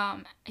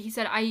 He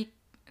said I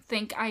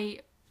think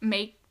I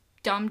make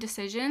dumb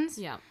decisions.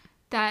 Yeah.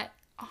 That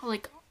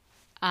like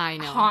I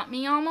know haunt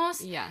me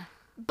almost. Yeah.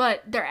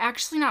 But they're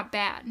actually not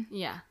bad.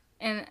 Yeah.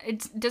 And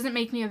it doesn't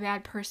make me a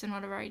bad person,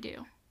 whatever I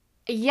do.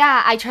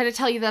 Yeah, I try to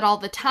tell you that all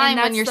the time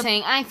when you're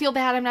saying, I feel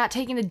bad I'm not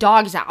taking the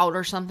dogs out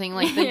or something.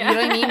 Like, you know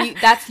what I mean?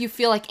 You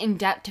feel like in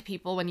debt to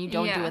people when you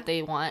don't do what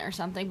they want or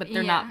something, but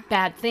they're not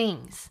bad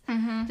things.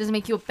 Mm-hmm. It doesn't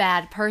make you a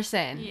bad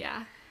person.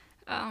 Yeah.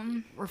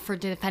 Or for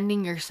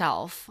defending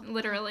yourself.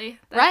 Literally.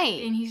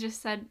 Right. And he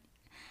just said,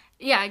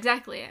 yeah,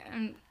 exactly.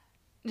 I'm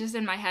just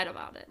in my head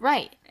about it.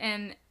 Right.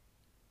 And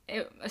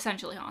it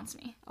essentially haunts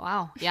me.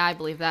 Wow. Yeah, I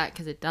believe that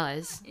because it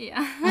does.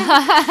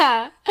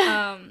 Yeah.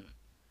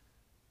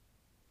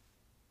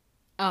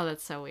 Oh,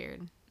 that's so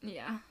weird.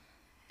 Yeah.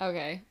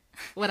 Okay.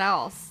 What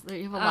else?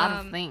 You have a lot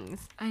of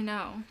things. I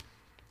know.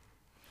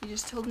 He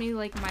just told me,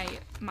 like, my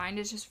mind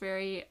is just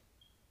very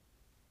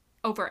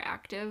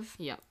overactive.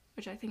 Yeah.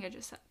 Which I think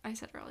I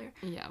said earlier.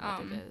 Yeah,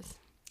 but it is.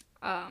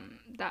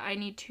 That I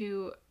need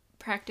to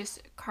practice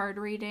card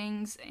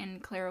readings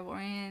and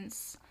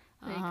clairvoyance.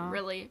 Like,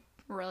 really,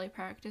 really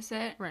practice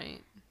it.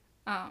 Right.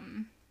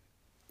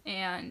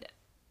 And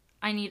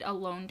I need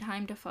alone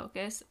time to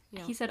focus.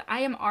 Yeah. He said,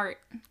 I am art.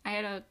 I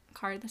had a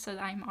card that said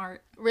I am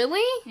art.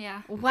 Really?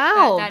 Yeah.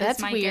 Wow,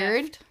 that's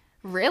weird. Gift.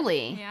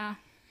 Really? Yeah.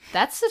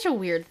 That's such a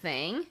weird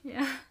thing.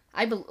 Yeah.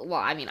 I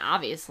mean,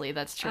 obviously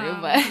that's true,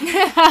 but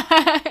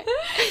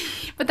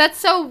but that's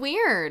so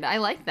weird. I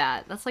like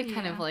that. That's like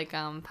kind of like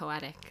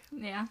poetic.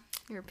 Yeah.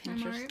 You're a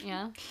Pinterest.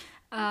 Yeah.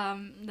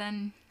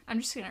 Then I'm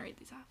just gonna read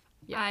these off.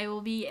 Yeah. I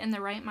will be in the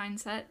right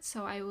mindset,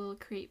 so I will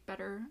create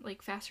better,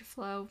 like, faster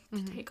flow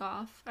to take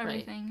off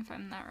everything if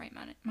I'm in that right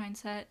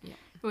mindset. Yeah.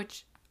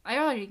 Which I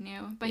already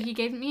knew, but he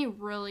gave me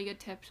really good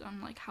tips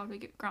on, like, how to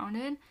get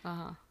grounded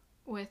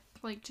with,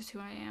 like, just who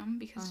I am,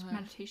 because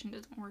meditation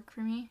doesn't work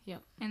for me.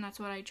 Yep. And that's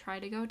what I try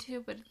to go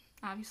to, but it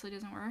obviously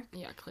doesn't work.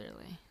 Yeah,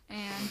 clearly.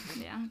 And,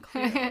 yeah,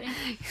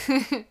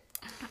 clearly.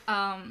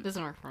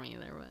 Doesn't work for me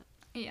either, but...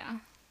 Yeah.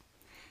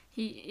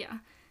 He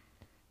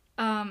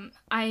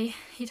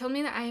told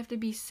me that I have to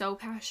be so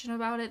passionate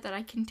about it that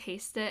I can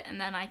taste it and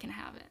then I can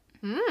have it.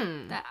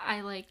 That I,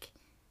 like,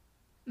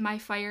 my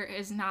fire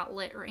is not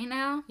lit right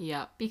now.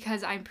 Yep.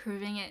 Because I'm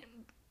proving it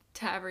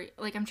to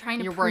I'm trying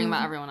to You're worrying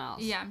about everyone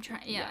else. Yeah, I'm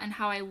trying, and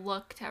how I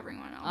look to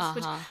everyone else.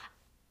 Which,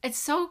 it's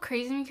so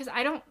crazy because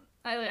I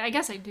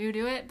guess I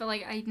do it, but,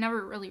 like, I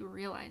never really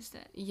realized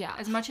it. Yeah.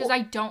 As much as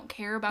I don't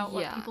care about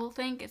what people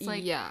think, it's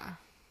like... Yeah.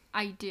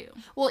 I do.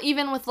 Well,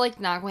 even with, like,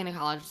 not going to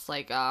college, it's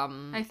like,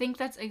 I think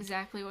that's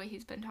exactly what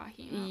he's been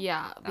talking about.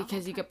 Yeah,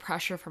 because you get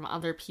pressure from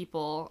other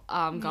people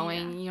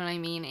going, you know what I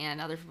mean,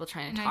 and other people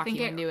trying to talk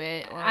you into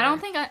it. Or... I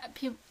don't think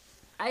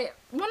I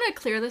want to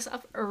clear this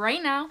up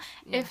right now.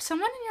 Yeah. If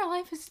someone in your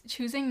life is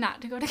choosing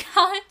not to go to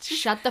college...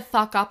 Shut the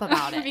fuck up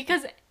about it.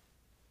 Because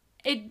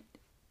it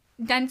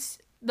dents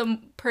the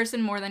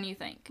person more than you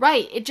think.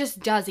 Right. It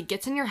just does. It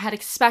gets in your head,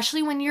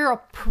 especially when you're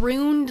a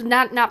pruned,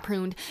 not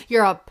pruned,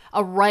 you're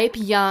a ripe,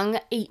 young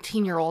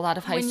 18-year-old out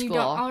of high school. When you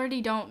already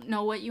don't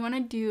know what you want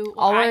to do.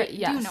 Well, I do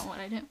know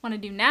what I want to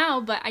do now,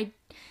 but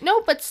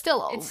No, but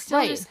still. It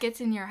still just gets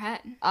in your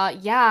head.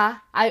 Yeah.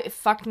 It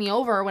fucked me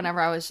over whenever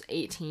I was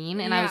 18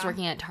 and I was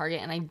working at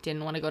Target and I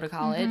didn't want to go to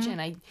college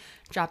and I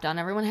dropped out.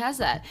 Everyone has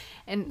that.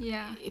 And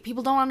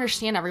people don't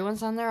understand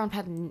everyone's on their own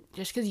path.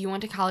 Just because you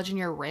went to college and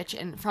you're rich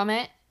and from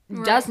it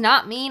does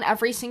not mean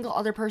every single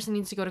other person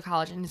needs to go to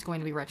college and is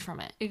going to be rich from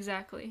it.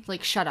 Exactly.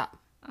 Like, shut up.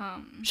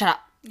 Shut up.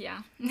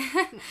 Yeah.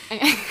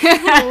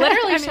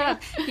 Literally, shut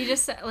up. He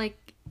just said, like,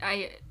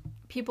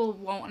 people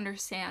won't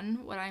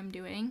understand what I'm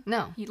doing.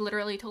 No. He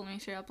literally told me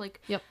straight up,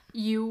 like, yep.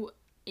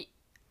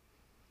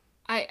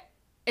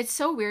 It's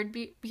so weird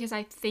because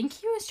I think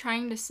he was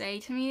trying to say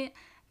to me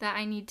that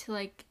I need to,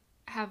 like,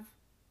 have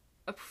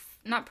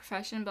not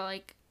profession, but,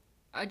 like,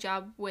 a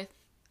job with,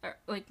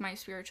 like, my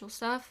spiritual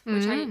stuff,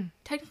 which I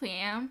technically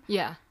am.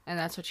 Yeah, and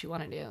that's what you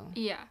want to do.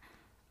 Yeah.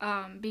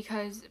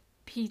 Because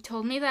he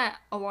told me that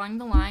along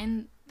the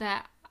line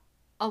that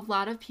a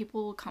lot of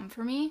people will come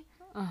for me,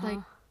 like,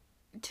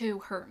 to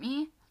hurt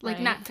me. Like,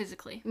 right. Not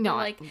physically. No,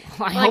 like,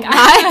 I hope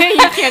not.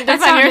 You can't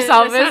defend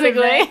yourself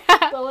physically.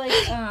 But,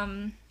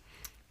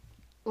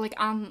 like,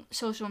 on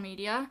social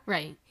media.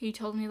 Right. He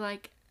told me,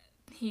 like,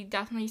 he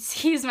definitely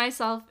sees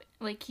myself,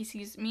 like, he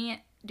sees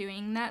me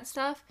doing that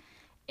stuff,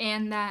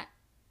 and that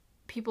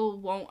people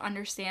won't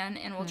understand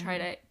and will try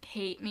to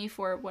hate me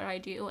for what I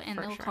do, and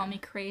they'll call me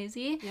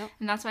crazy. Yep.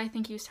 And that's why I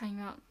think he was talking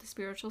about the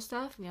spiritual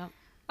stuff. Yep.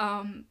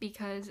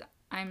 Because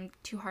I'm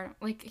too hard.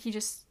 Like,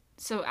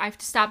 so I have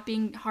to stop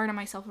being hard on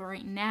myself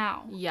right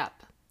now.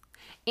 Yep.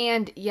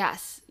 And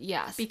yes.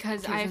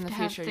 Because I have to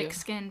have thick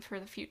skin for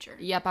the future.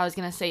 Yep, I was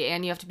going to say,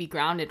 and you have to be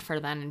grounded for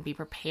then and be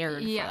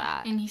prepared for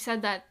that. And he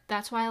said that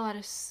that's why a lot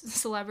of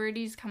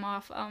celebrities come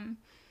off,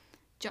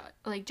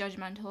 like,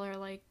 judgmental or,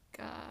 like,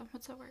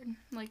 what's that word?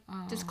 Like,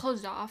 just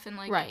closed off and,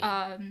 like,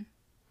 right.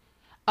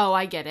 Oh,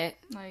 I get it.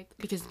 Like,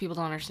 because people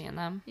don't understand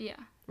them. Yeah.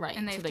 Right.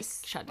 And they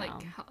shut down.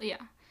 Like,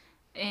 yeah.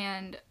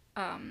 And,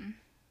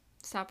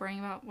 stop worrying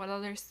about what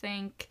others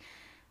think.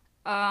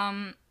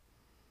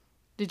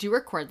 Did you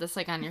record this,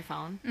 like, on your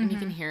phone? And you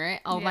can hear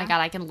it? Oh, my God,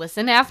 I can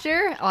listen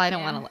after? Oh, I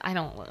don't want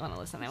to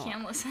listen. I won't.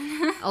 Can't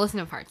listen. I'll listen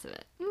to parts of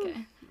it.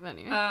 Okay.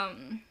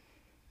 Anyway.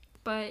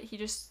 But he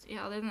just,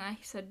 other than that,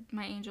 he said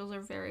my angels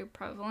are very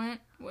prevalent,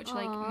 which,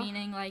 like,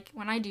 meaning, like,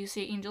 when I do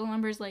see angel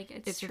numbers, like,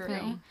 it's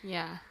true.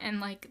 Yeah. And,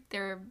 like,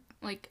 they're,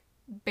 like,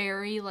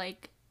 very,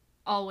 like,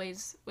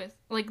 always with,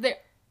 like,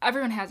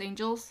 everyone has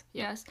angels,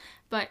 yes,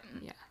 but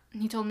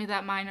he told me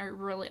that mine are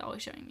really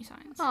always showing me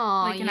signs.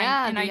 Oh, like,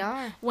 they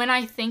are. When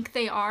I think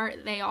they are,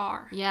 they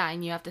are. Yeah,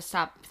 and you have to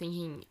stop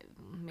thinking,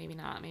 maybe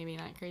not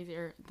crazy,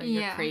 or that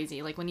you're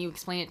crazy. Like, when you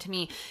explain it to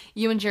me,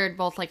 you and Jared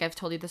both, like, I've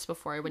told you this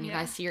before, when you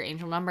guys see your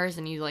angel numbers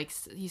and you, like,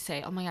 you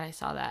say, oh my God, I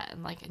saw that.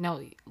 And, like,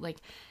 no, like,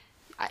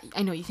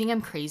 I know you think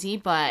I'm crazy,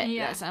 but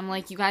yes, I'm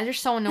like, you guys are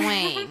so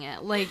annoying.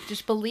 Like,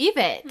 just believe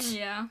it.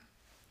 Yeah.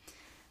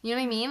 You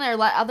know what I mean? Or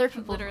let other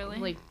people, literally,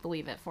 like,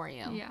 believe it for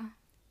you. Yeah.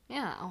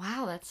 Yeah. Oh,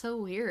 wow, that's so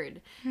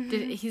weird.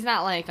 He's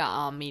not, like,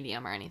 a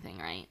medium or anything,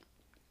 right?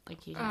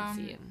 Like, he didn't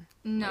see him.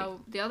 No,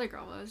 the other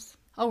girl was.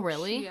 Oh,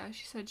 really?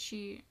 She said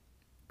she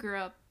grew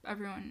up,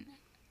 everyone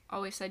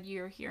always said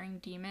you're hearing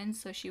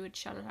demons, so she would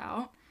shut it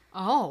out.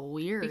 Oh,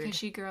 weird. Because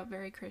she grew up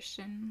very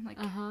Christian, like,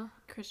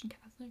 Christian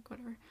Catholic,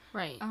 whatever.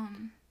 Right.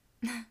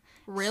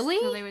 Really?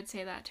 So they would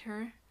say that to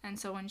her, and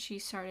so when she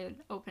started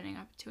opening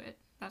up to it,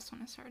 that's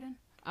when it started.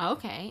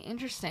 Okay,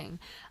 interesting.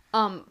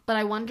 But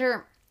I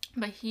wonder...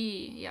 But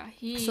he...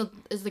 So,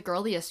 is the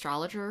girl the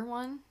astrologer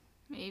one?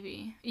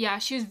 Maybe. Yeah,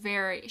 she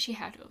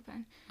had to have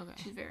been. Okay.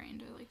 She's very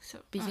into, like, so...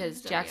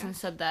 Because Jackson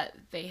said that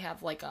they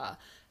have, like,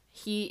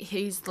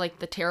 he's, like,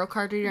 the tarot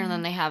card reader, and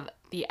then they have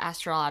the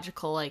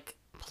astrological, like,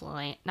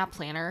 not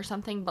planner or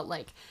something, but,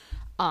 like,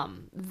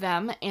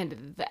 them,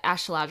 and the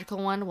astrological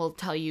one will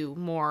tell you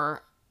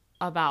more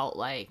about,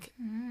 like,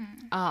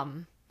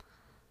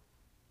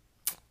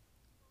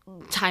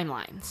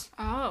 timelines.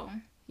 Oh.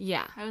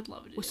 Yeah. I would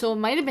love to. So it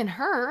might have been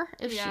her.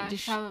 If she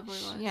probably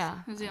was. Yeah.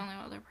 It was the only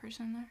other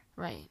person there.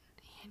 Right.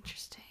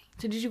 Interesting.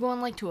 So did you go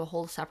in, like, to a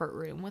whole separate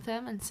room with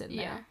him and sit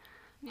there?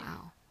 Yeah.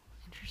 Wow.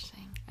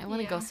 Interesting. I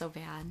want to go so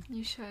bad.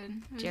 You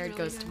should. Jared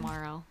goes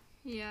tomorrow.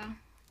 Yeah.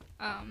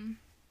 Do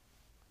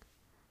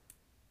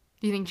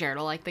you think Jared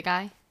will like the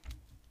guy?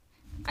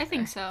 I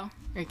think so.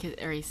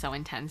 Or he's so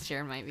intense,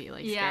 Jared might be,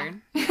 like, scared.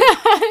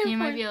 He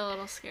might be a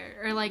little scared.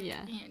 Or, like,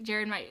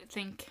 Jared might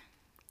think...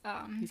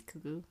 he's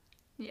cuckoo.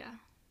 Yeah.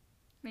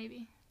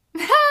 Maybe.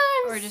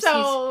 Or just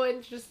so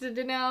interested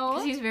to know.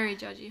 Because he's very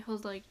judgy.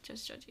 He'll, like,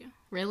 just judge you.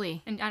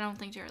 Really? And I don't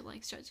think Jared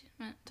likes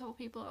judgmental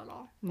people at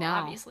all. No. Well,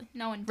 obviously.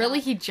 No one does. Really?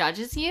 He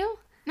judges you?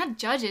 Not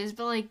judges,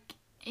 but, like,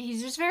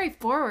 he's just very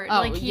forward.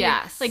 Oh, like,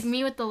 yes. Like,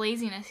 me with the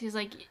laziness. He's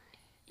like...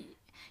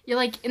 You're,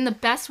 like, in the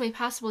best way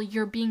possible,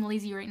 you're being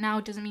lazy right now.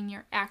 It doesn't mean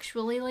you're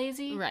actually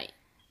lazy. Right.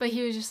 But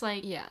he was just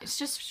like... Yeah. It's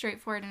just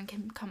straightforward and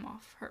can come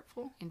off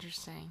hurtful.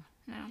 Interesting.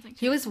 I don't think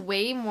he was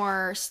way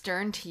more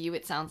stern to you,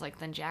 it sounds like,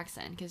 than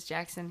Jackson. Because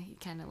Jackson, he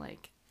kind of,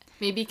 like...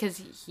 Maybe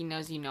because he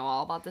knows you know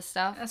all about this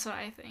stuff. That's what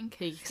I think.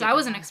 Because I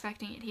wasn't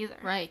expecting it either.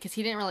 Right, because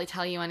he didn't really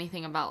tell you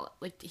anything about...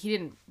 Like, he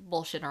didn't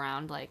bullshit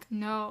around, like...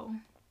 No.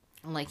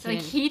 Like,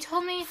 he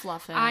told me...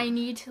 Fluff it. I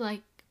need to,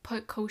 like,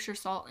 put kosher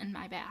salt in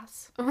my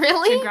baths.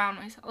 Really? To ground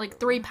myself. Like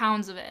 3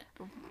 pounds of it.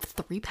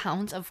 3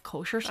 pounds of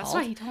kosher salt? That's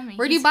what he told me.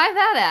 Where do you buy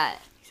that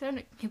at?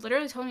 He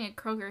literally told me at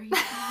Kroger,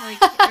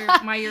 or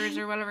Meijer's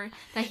or whatever,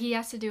 that he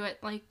has to do it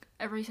like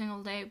every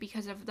single day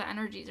because of the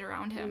energies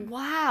around him.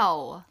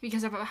 Wow.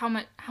 Because of how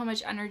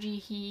much energy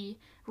he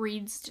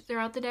reads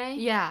throughout the day.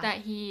 Yeah. That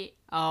he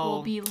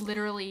will be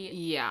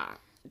literally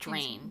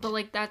drained. But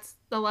like that's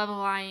the level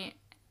I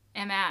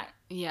am at.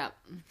 Yep.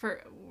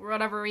 For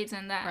whatever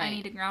reason that I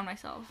need to ground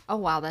myself. Oh,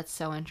 wow. That's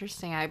so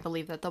interesting. I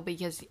believe that, though,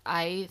 because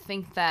I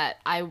think that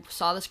I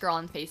saw this girl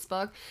on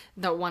Facebook,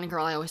 the one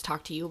girl I always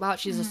talk to you about.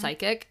 She's a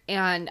psychic,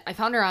 and I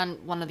found her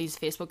on one of these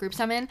Facebook groups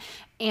I'm in,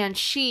 and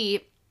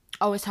she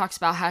always talks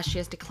about how she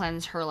has to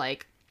cleanse her,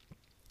 like,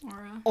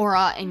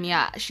 aura, and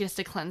she has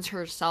to cleanse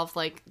herself,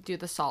 like, do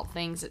the salt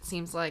things, it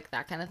seems like,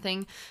 that kind of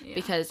thing,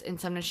 because,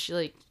 and sometimes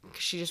she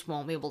just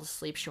won't be able to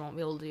sleep, she won't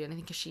be able to do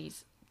anything, because she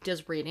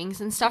does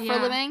readings and stuff for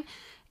a living,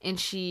 and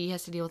she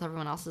has to deal with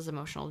everyone else's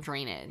emotional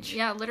drainage.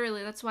 Yeah,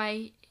 literally, that's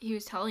why he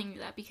was telling you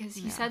that, because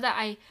he said that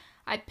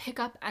I pick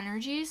up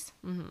energies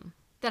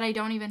that I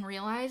don't even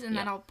realize, and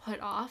that I'll put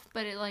off,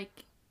 but it,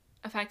 like,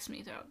 affects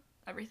me throughout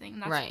everything,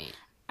 and that's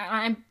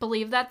I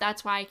believe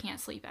that's why I can't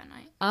sleep at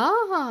night.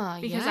 Oh,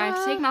 because I have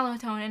to take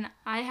melatonin.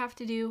 I have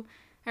to do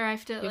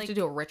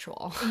a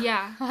ritual.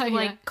 Yeah, to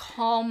like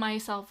calm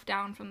myself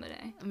down from the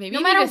day. Maybe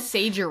you need to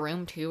sage your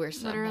room too, or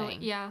something. Literally,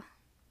 yeah.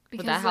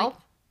 Because, would that help?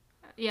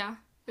 Yeah,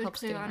 it would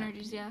clear the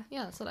energies. Yeah.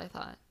 Yeah, that's what I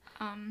thought.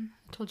 I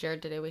told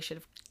Jared today we should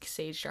have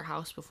saged our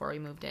house before we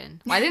moved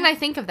in. Why didn't I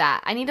think of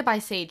that? I need to buy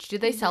sage. Do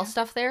they sell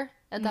stuff there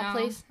at that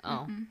place?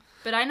 Oh,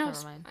 but I know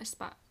a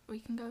spot we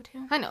can go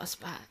to. I know a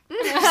spot.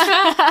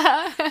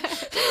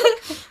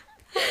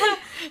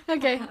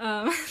 Okay.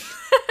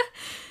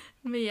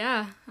 But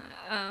yeah.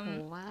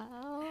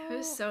 Wow. It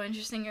was so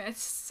interesting.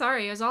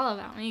 Sorry, it was all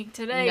about me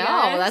today. No,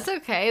 guys. That's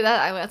okay.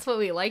 That's what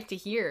we like to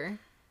hear.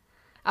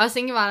 I was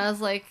thinking about it. I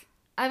was like,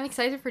 I'm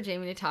excited for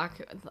Jamie to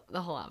talk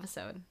the whole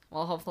episode.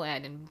 Well, hopefully I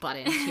didn't butt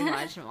in too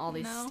much. All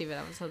these stupid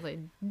episodes, I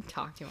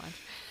talk too much.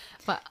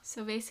 But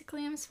so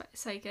basically, I'm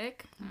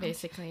psychic.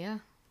 Basically, yeah.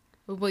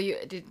 Will you?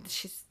 Did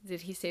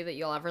he say that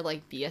you'll ever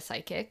like be a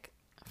psychic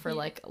for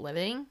like a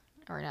living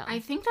or no? I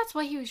think that's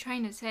what he was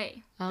trying to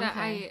say.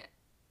 Okay.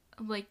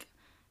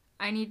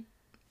 That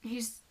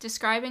he's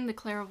describing the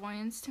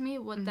clairvoyance to me.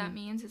 What that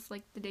means is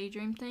like the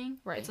daydream thing.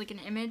 Right. It's like an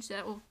image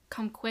that will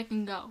come quick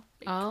and go.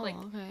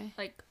 Okay.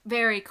 Like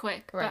very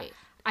quick. Right.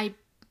 But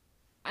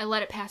I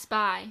let it pass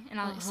by, and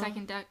I'll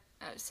second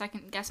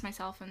guess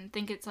myself and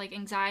think it's like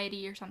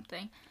anxiety or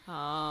something.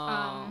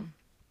 Oh.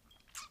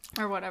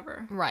 Or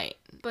whatever. Right.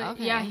 But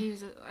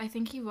I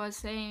think he was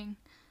saying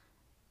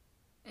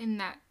in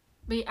that,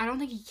 but I don't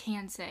think he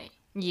can say.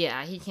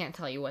 Yeah, he can't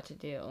tell you what to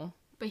do.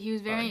 But he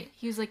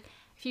was like,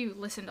 if you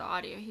listen to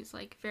audio, he's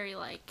like very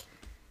like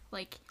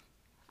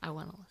I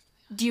want to listen.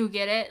 Do you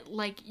get it?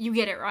 Like, you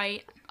get it,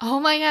 right? Oh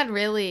my god,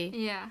 really?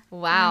 Yeah.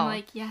 Wow. And I'm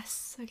like,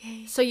 yes,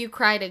 okay. So you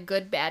cried a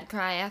good bad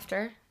cry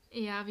after?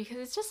 Yeah, because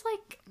it's just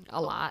like a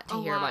lot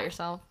to hear about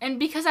yourself. And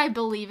because I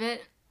believe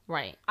it.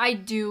 Right. I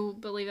do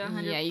believe it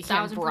 100%. Yeah, you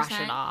can't brush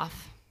it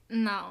off.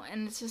 No,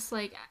 and it's just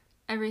like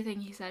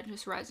everything he said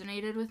just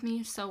resonated with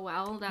me so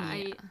well that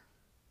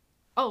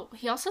Oh,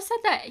 he also said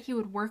that he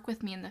would work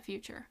with me in the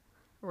future.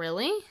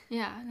 Really?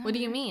 Yeah. No, what do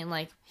you mean?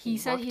 Like, he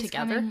said he's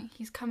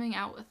coming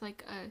out with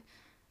like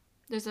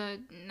there's a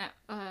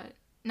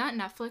not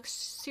Netflix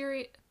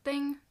series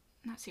thing,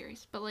 not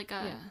series, but like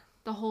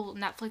the whole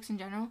Netflix in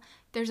general.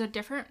 There's a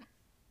different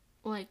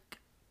like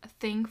a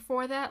thing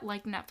for that,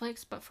 like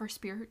Netflix, but for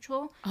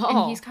spiritual. Oh.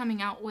 And he's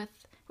coming out with,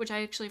 which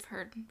I actually have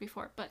heard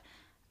before, but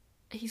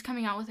he's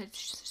coming out with a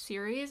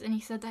series, and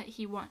he said that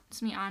he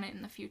wants me on it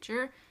in the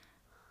future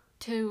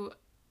to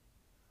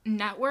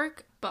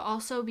network, but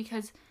also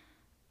because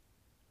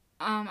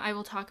I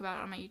will talk about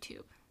it on my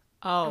YouTube.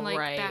 Oh, and, like,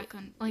 right. Back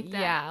on, like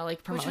that. Yeah,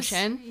 like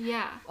promotion.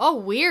 Yeah. Oh,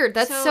 weird.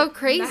 That's so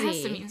crazy. That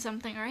has to mean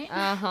something, right?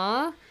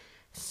 Uh-huh.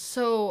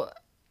 So,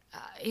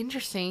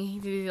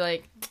 interesting. He's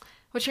like,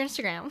 what's your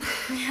Instagram?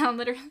 Yeah,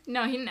 literally.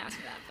 No, he didn't ask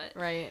me that,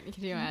 but... Right.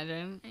 Can you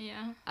imagine?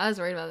 Yeah. I was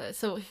worried about that.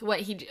 So,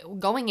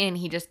 going in,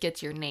 he just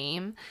gets your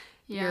name,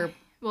 your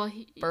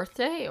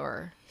birthday,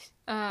 or...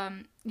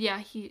 Yeah,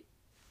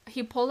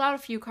 he pulled out a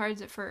few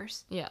cards at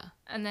first. Yeah.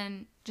 And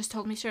then just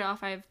told me straight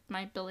off I have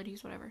my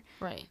abilities, whatever.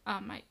 Right.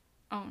 My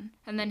own.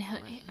 And then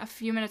a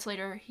few minutes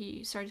later,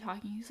 he started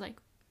talking. He's like,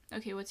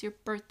 okay, what's your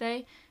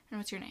birthday and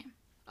what's your name?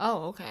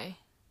 Oh, okay.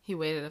 He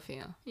waited a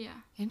few. Yeah.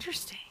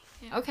 Interesting.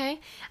 Yeah. Okay.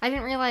 I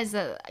didn't realize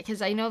that,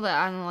 because I know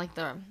that on like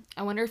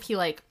I wonder if he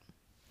like,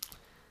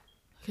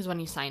 because when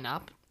you sign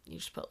up, you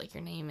just put like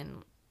your name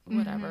and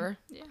whatever.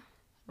 Mm-hmm. Yeah.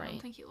 Right. I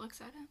don't think he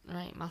looks at it.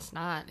 Right. Must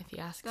not if he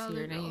asks you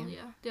your name.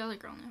 Yeah. The other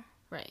girl knew.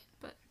 Right.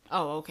 But.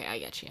 Oh, okay. I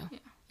get you. Yeah.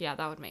 Yeah,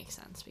 that would make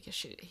sense because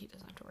he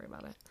doesn't have to worry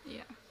about it.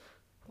 Yeah.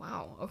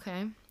 Wow.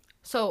 Okay.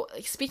 So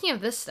speaking of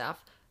this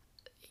stuff,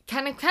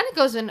 kind of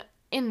goes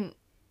in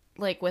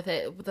like with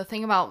it, with the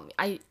thing about,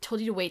 I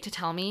told you to wait to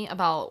tell me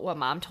about what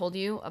Mom told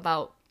you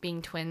about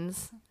being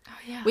twins. Oh,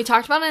 yeah. We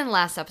talked about it in the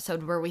last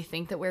episode where we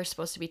think that we're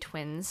supposed to be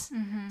twins,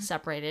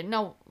 separated.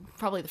 No,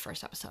 probably the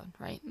first episode,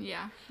 right?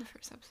 Yeah, the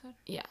first episode.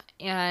 Yeah.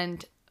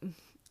 And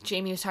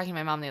Jamie was talking to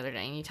my mom the other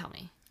day, and you tell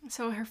me.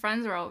 So her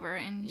friends were over,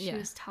 and she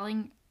was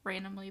telling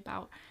randomly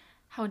about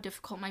how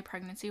difficult my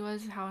pregnancy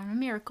was, how I'm a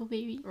miracle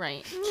baby.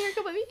 Right.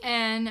 Miracle baby.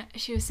 And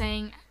she was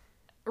saying,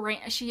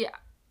 she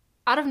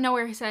out of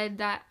nowhere said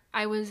that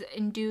I was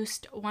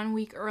induced 1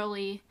 week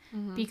early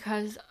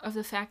because of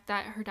the fact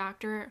that her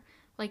doctor,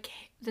 like,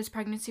 this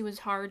pregnancy was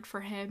hard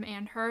for him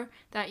and her,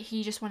 that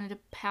he just wanted to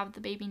have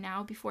the baby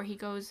now before he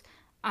goes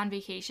on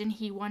vacation.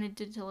 He wanted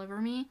to deliver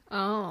me.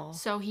 Oh.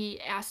 So he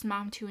asked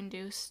mom to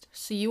induce.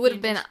 So you would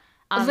have been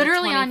on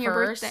literally on your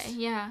birthday.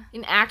 Yeah.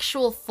 An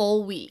actual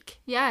full week.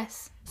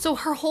 Yes. So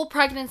her whole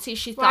pregnancy,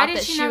 she thought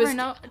that she was...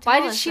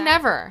 Why did she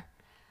never?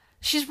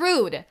 She's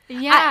rude.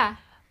 Yeah.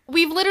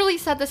 We've literally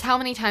said this how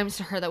many times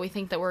to her that we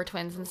think that we're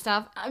twins and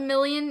stuff. A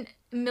million.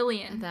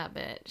 That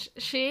bitch.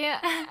 She's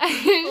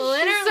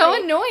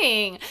so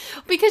annoying.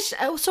 Because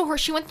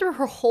she went through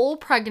her whole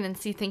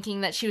pregnancy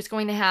thinking that she was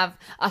going to have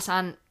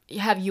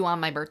you on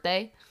my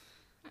birthday.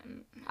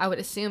 I would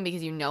assume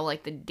because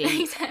like the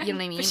date. Exactly. You know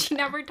what I mean? But she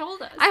never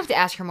told us. I have to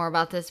ask her more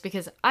about this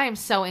because I am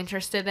so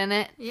interested in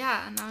it.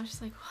 Yeah, and I was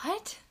just like,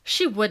 what?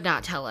 She would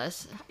not tell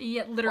us.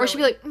 Yeah, literally. Or she'd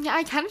be like, yeah,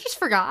 I kind of just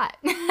forgot.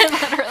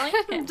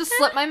 Literally. Just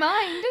slipped my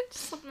mind.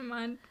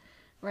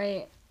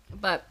 Right.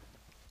 But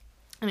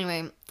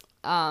anyway,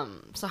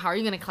 so how are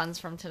you going to cleanse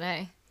from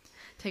today?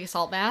 Take a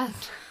salt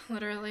bath?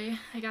 Literally.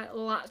 I got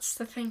lots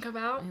to think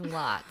about.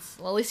 Lots.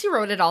 Well, at least you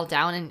wrote it all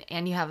down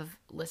and you have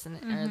listened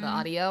or the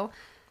audio.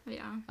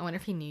 Yeah. I wonder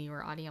if he knew you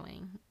were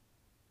audioing.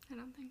 I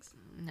don't think so.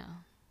 No.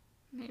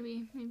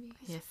 Maybe.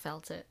 He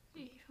felt it.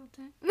 He felt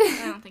it.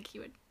 I don't think he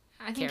would.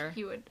 I think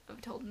he would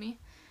have told me.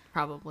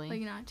 Probably.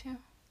 Like, not to.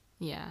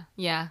 Yeah.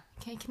 Yeah.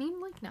 Okay, can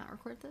you, like, not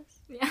record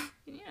this? Yeah.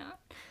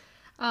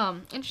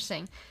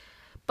 Interesting.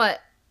 But,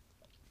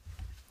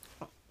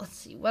 let's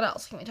see. What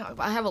else can we talk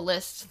about? I have a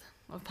list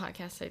of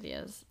podcast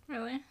ideas.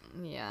 Really?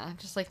 Yeah.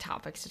 Just, like,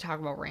 topics to talk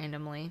about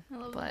randomly. I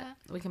love that.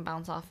 But we can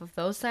bounce off of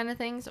those kind of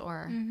things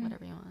or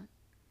whatever you want.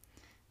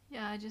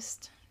 Yeah,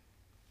 just...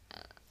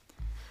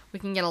 We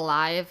can get a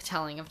live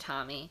telling of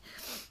Tommy.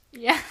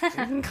 Yeah. You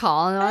can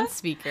call him on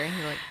speaker. And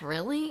you're like,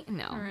 really?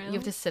 No. Really? You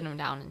have to sit him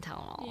down and tell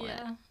him all of it.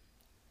 Yeah.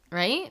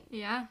 Right?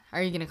 Yeah.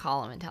 Are you going to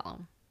call him and tell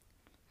him?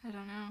 I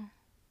don't know.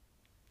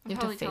 You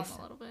I'll have to tell face him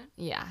a little bit.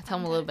 Yeah, tell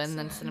him a little bit and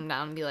then sit him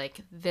down and be like,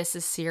 this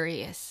is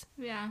serious.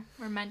 Yeah,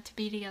 we're meant to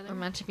be together. We're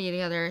meant to be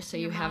together, so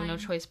you have no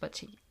choice but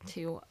to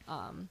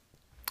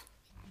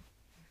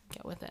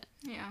get with it.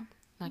 Yeah.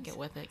 Not get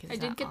with it because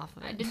it's not off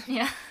of it.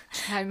 Yeah.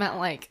 I meant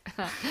like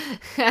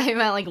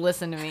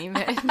listen to me,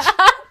 bitch.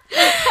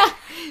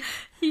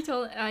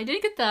 I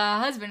did get the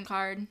husband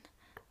card,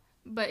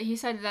 but he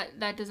said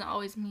that doesn't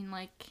always mean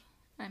like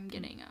I'm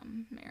getting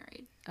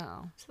married.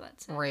 Oh. So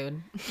that's it.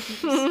 Rude.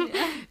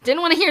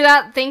 Didn't want to hear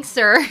that. Thanks,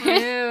 sir.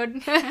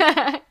 Rude.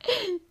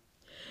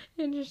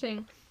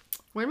 Interesting.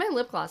 Where'd my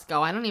lip gloss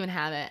go? I don't even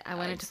have it. I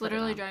wanted to It's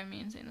literally driving me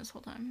insane this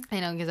whole time.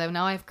 I know, because I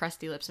know I have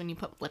crusty lips when you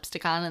put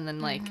lipstick on and then,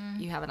 like,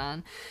 you have it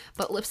on.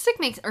 But lip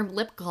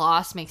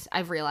gloss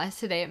I've realized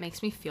today, it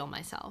makes me feel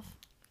myself.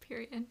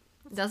 Period.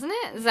 Doesn't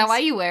it? Is that why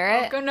you wear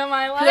it? Welcome to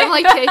my life. I'm,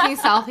 like, taking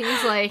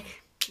selfies, like...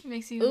 It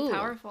makes you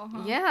powerful,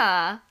 huh?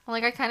 Yeah.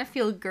 Like, I kind of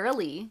feel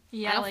girly.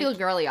 Yeah, I don't feel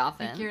girly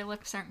often. Like your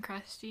lips aren't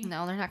crusty.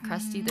 No, they're not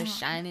crusty. They're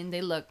shining.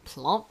 They look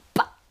plump.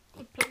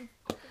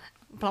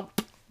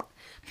 Plump.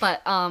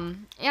 But,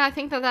 yeah, I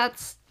think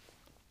that's...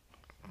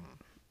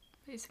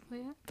 Basically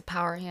it. The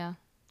power,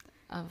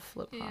 of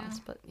lip gloss. Yeah.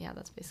 But, yeah,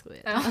 that's basically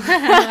it. Oh. Both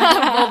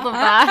of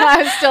that.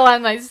 I'm still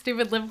on my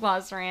stupid lip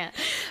gloss rant.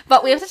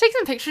 But we have to take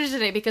some pictures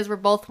today because we're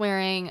both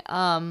wearing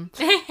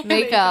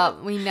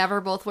makeup. We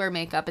never both wear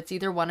makeup. It's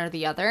either one or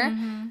the other.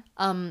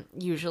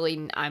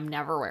 Usually, I'm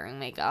never wearing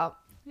makeup.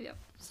 Yep.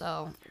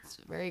 So, it's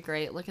very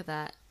great. Look at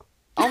that.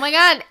 Oh, my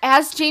God.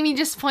 As Jamie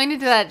just pointed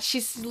to that,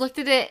 she's looked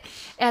at it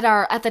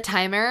at the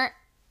timer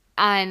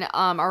on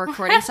our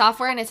recording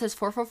software, and it says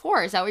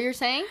 444. Is that what you're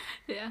saying?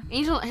 Yeah.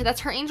 That's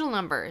her angel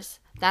numbers.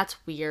 That's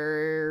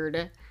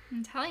weird.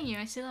 I'm telling you,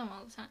 I see them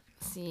all the time.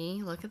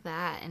 See, look at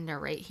that, and they're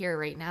right here,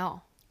 right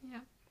now. Yeah.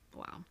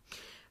 Wow.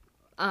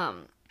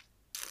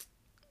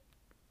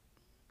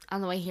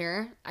 On the way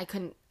here,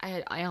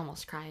 I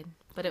almost cried,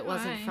 but it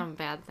wasn't from a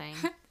bad thing.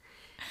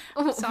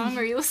 What song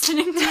are you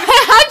listening to?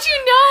 How'd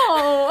you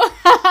know?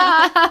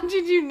 How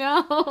did you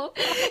know?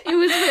 It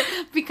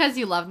was Because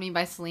You Loved Me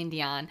by Celine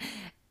Dion.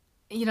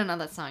 You don't know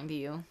that song, do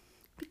you?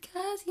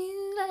 Because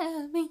you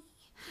love me.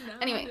 No,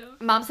 anyway,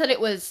 Mom said it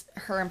was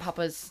her and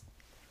Papa's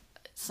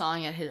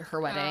song at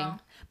her wedding. Oh.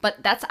 But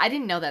I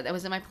didn't know that. That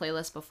was in my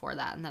playlist before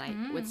that. And then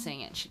I would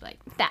sing it. And she'd be like,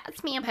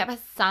 that's me and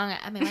Papa's song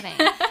at my wedding.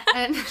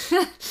 And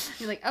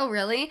you're like, oh,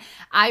 really?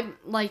 I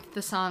liked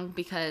the song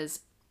because,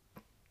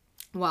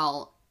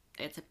 well,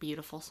 it's a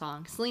beautiful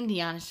song. Celine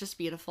Dion is just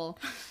beautiful.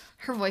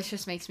 Her voice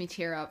just makes me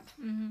tear up.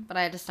 But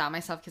I had to stop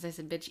myself because I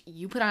said, bitch,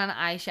 you put on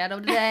eyeshadow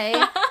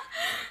today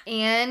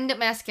and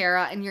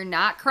mascara and you're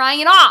not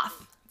crying it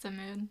off. It's a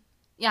mood.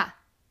 Yeah.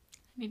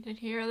 I need to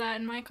hear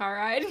that in my car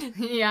ride.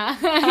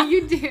 Yeah,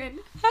 you did.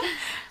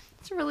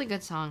 It's a really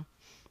good song.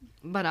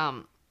 But,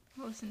 I'll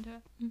listen to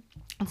it.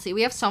 Let's see.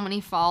 We have so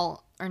many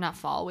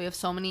we have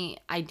so many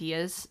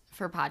ideas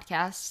for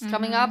podcasts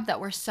coming up that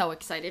we're so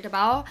excited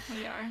about.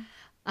 We are.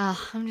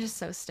 I'm just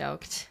so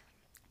stoked.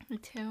 Me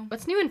too.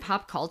 What's new in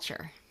pop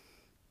culture?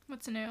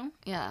 What's new?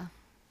 Yeah.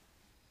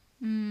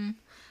 The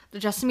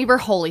Justin Bieber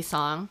Holy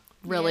song.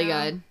 Really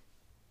Yeah. good.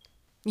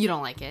 You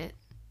don't like it?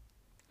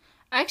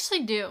 I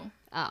actually do.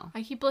 Oh.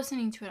 I keep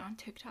listening to it on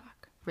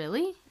TikTok.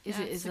 Really? Is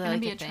it going to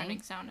be a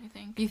trending sound, I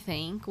think. You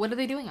think? What are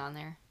they doing on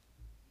there?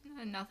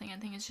 Nothing. I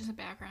think it's just a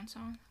background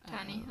song.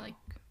 Anything.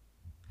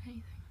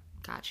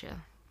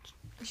 Gotcha.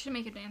 We should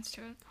make a dance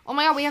to it. Oh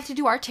my god, we have to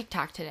do our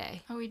TikTok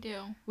today. Oh, we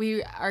do.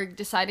 We are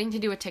deciding to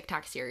do a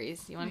TikTok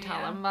series. You want to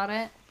tell them about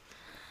it?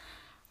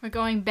 We're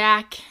going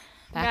back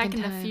in in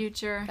the time.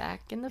 future.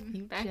 Back in the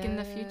future. Back in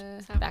the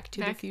future. Back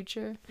to the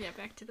future. Yeah,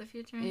 Back to the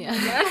Future. Yeah.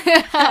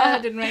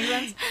 That didn't make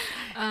sense.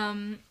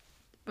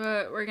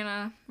 But we're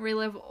gonna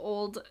relive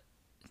old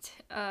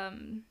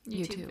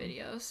YouTube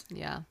videos.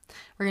 Yeah.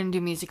 We're gonna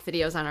do music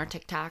videos on our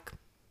TikTok.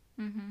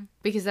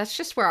 Because that's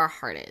just where our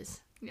heart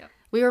is. Yep.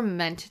 We were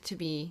meant to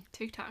be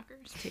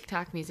TikTokers.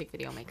 TikTok music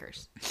video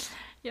makers.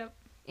 Yep.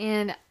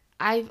 And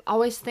I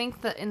always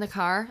think that in the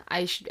car,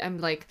 I'm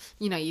like,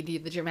 you do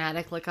the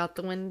dramatic look out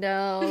the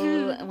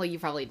window. Well, you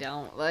probably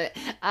don't, but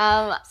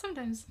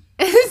Sometimes.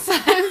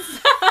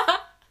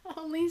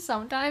 Only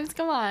sometimes,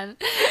 come on.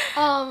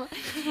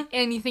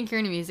 And you think you're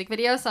in a music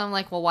video, so I'm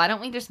like, well, why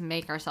don't we just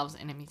make ourselves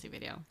in a music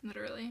video?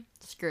 Literally.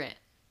 Screw it.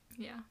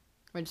 Yeah.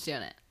 We're just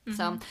doing it.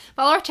 So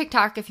follow our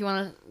TikTok if you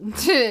want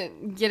to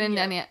get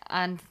into any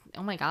on.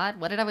 Oh my God,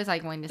 what was I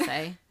going to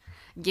say?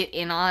 Get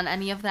in on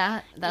any of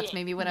that. That's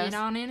maybe what I was. Get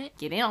on in it.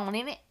 Get in on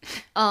it.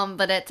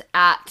 But it's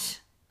at.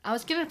 I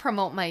was gonna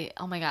promote my.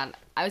 Oh my God,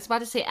 I was about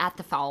to say at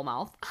the Foul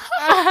Mouth.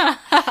 Where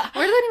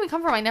did that even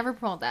come from? I never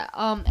promote that.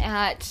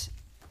 At.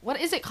 What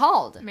is it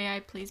called? May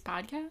I Please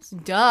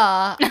Podcast?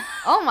 Duh.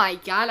 Oh my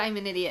God, I'm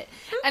an idiot.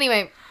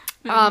 Anyway,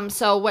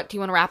 so what, do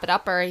you want to wrap it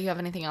up or do you have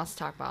anything else to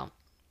talk about?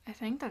 I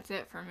think that's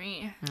it for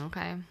me.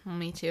 Okay, well,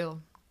 me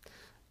too.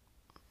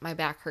 My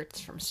back hurts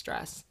from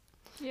stress.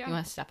 Yeah. You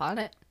want to step on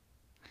it?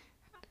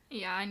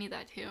 Yeah, I need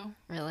that too.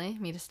 Really?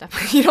 Me to step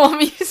on it? You don't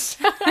want me to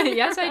step on it?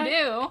 Yes, I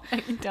do. I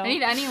don't. I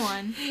need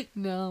anyone.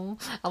 No.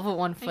 I'll put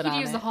one foot on it. I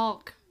could use the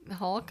Hulk. The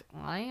Hulk?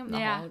 Well, I am the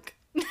Hulk.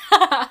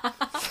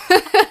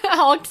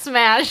 Hulk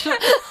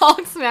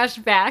smash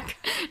back.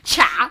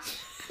 Cha.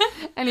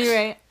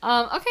 Anyway,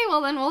 okay,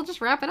 well then we'll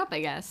just wrap it up,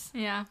 I guess.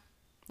 Yeah.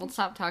 We'll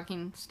stop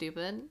talking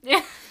stupid.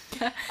 Yeah.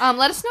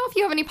 Let us know if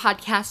you have any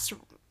podcast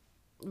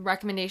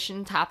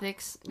recommendation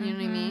topics, you know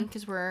what I mean?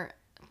 Because we're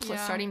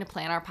starting to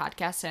plan our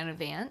podcast in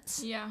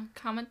advance. Yeah.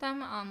 Comment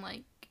them on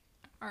like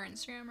our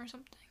Instagram or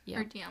something. Yeah.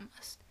 Or DM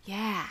us.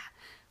 Yeah.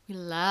 We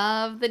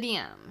love the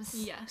DMs.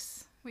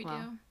 Yes, we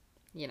do.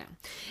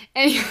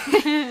 Anyway,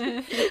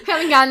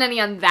 haven't gotten any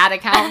on that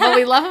account, but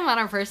we love them on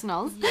our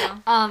personals. Yeah,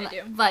 I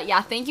do. But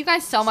yeah, thank you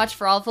guys so much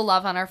for all the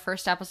love on our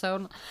first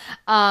episode.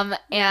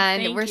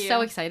 And we're so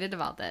excited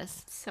about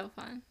this. So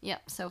fun.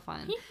 Yep, so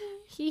fun.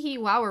 Hee.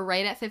 Wow, we're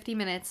right at 50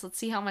 minutes. Let's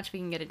see how much we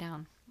can get it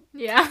down.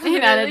 Yeah.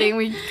 In editing,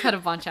 we cut a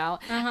bunch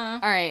out. Uh-huh.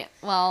 All right,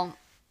 well.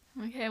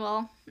 Okay,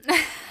 well.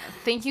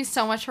 Thank you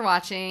so much for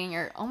watching.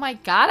 Oh my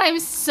God, I'm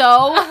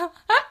so...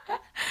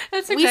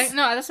 That's exactly.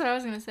 No, that's what I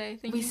was gonna say.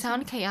 Thank you. We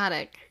sound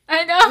chaotic.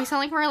 I know. We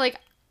sound like we're like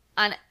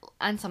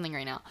on something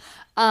right now.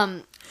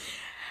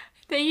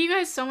 Thank you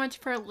guys so much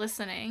for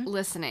listening.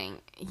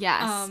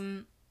 Yes.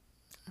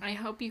 I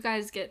hope you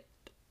guys get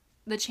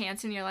the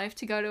chance in your life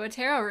to go to a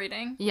tarot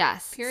reading.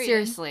 Yes. Period.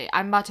 Seriously,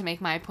 I'm about to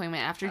make my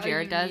appointment after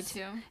Jared does.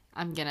 Me too.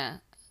 I'm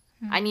gonna.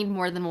 I need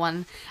more than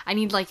one. I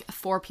need like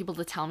 4 people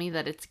to tell me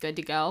that it's good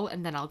to go,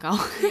 and then I'll go.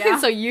 Yeah.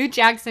 So you,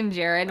 Jackson,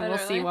 Jared, we'll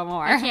see one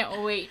more. I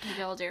can't wait to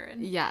tell Jared.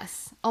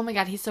 Yes. Oh my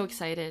God, he's so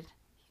excited.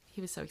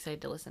 He was so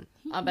excited to listen.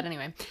 But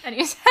anyway.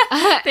 Anyways,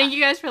 thank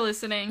you guys for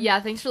listening. Yeah,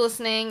 thanks for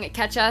listening.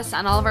 Catch us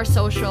on all of our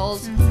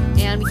socials,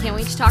 and we can't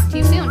wait to talk to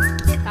you soon.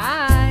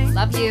 Bye.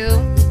 Love you.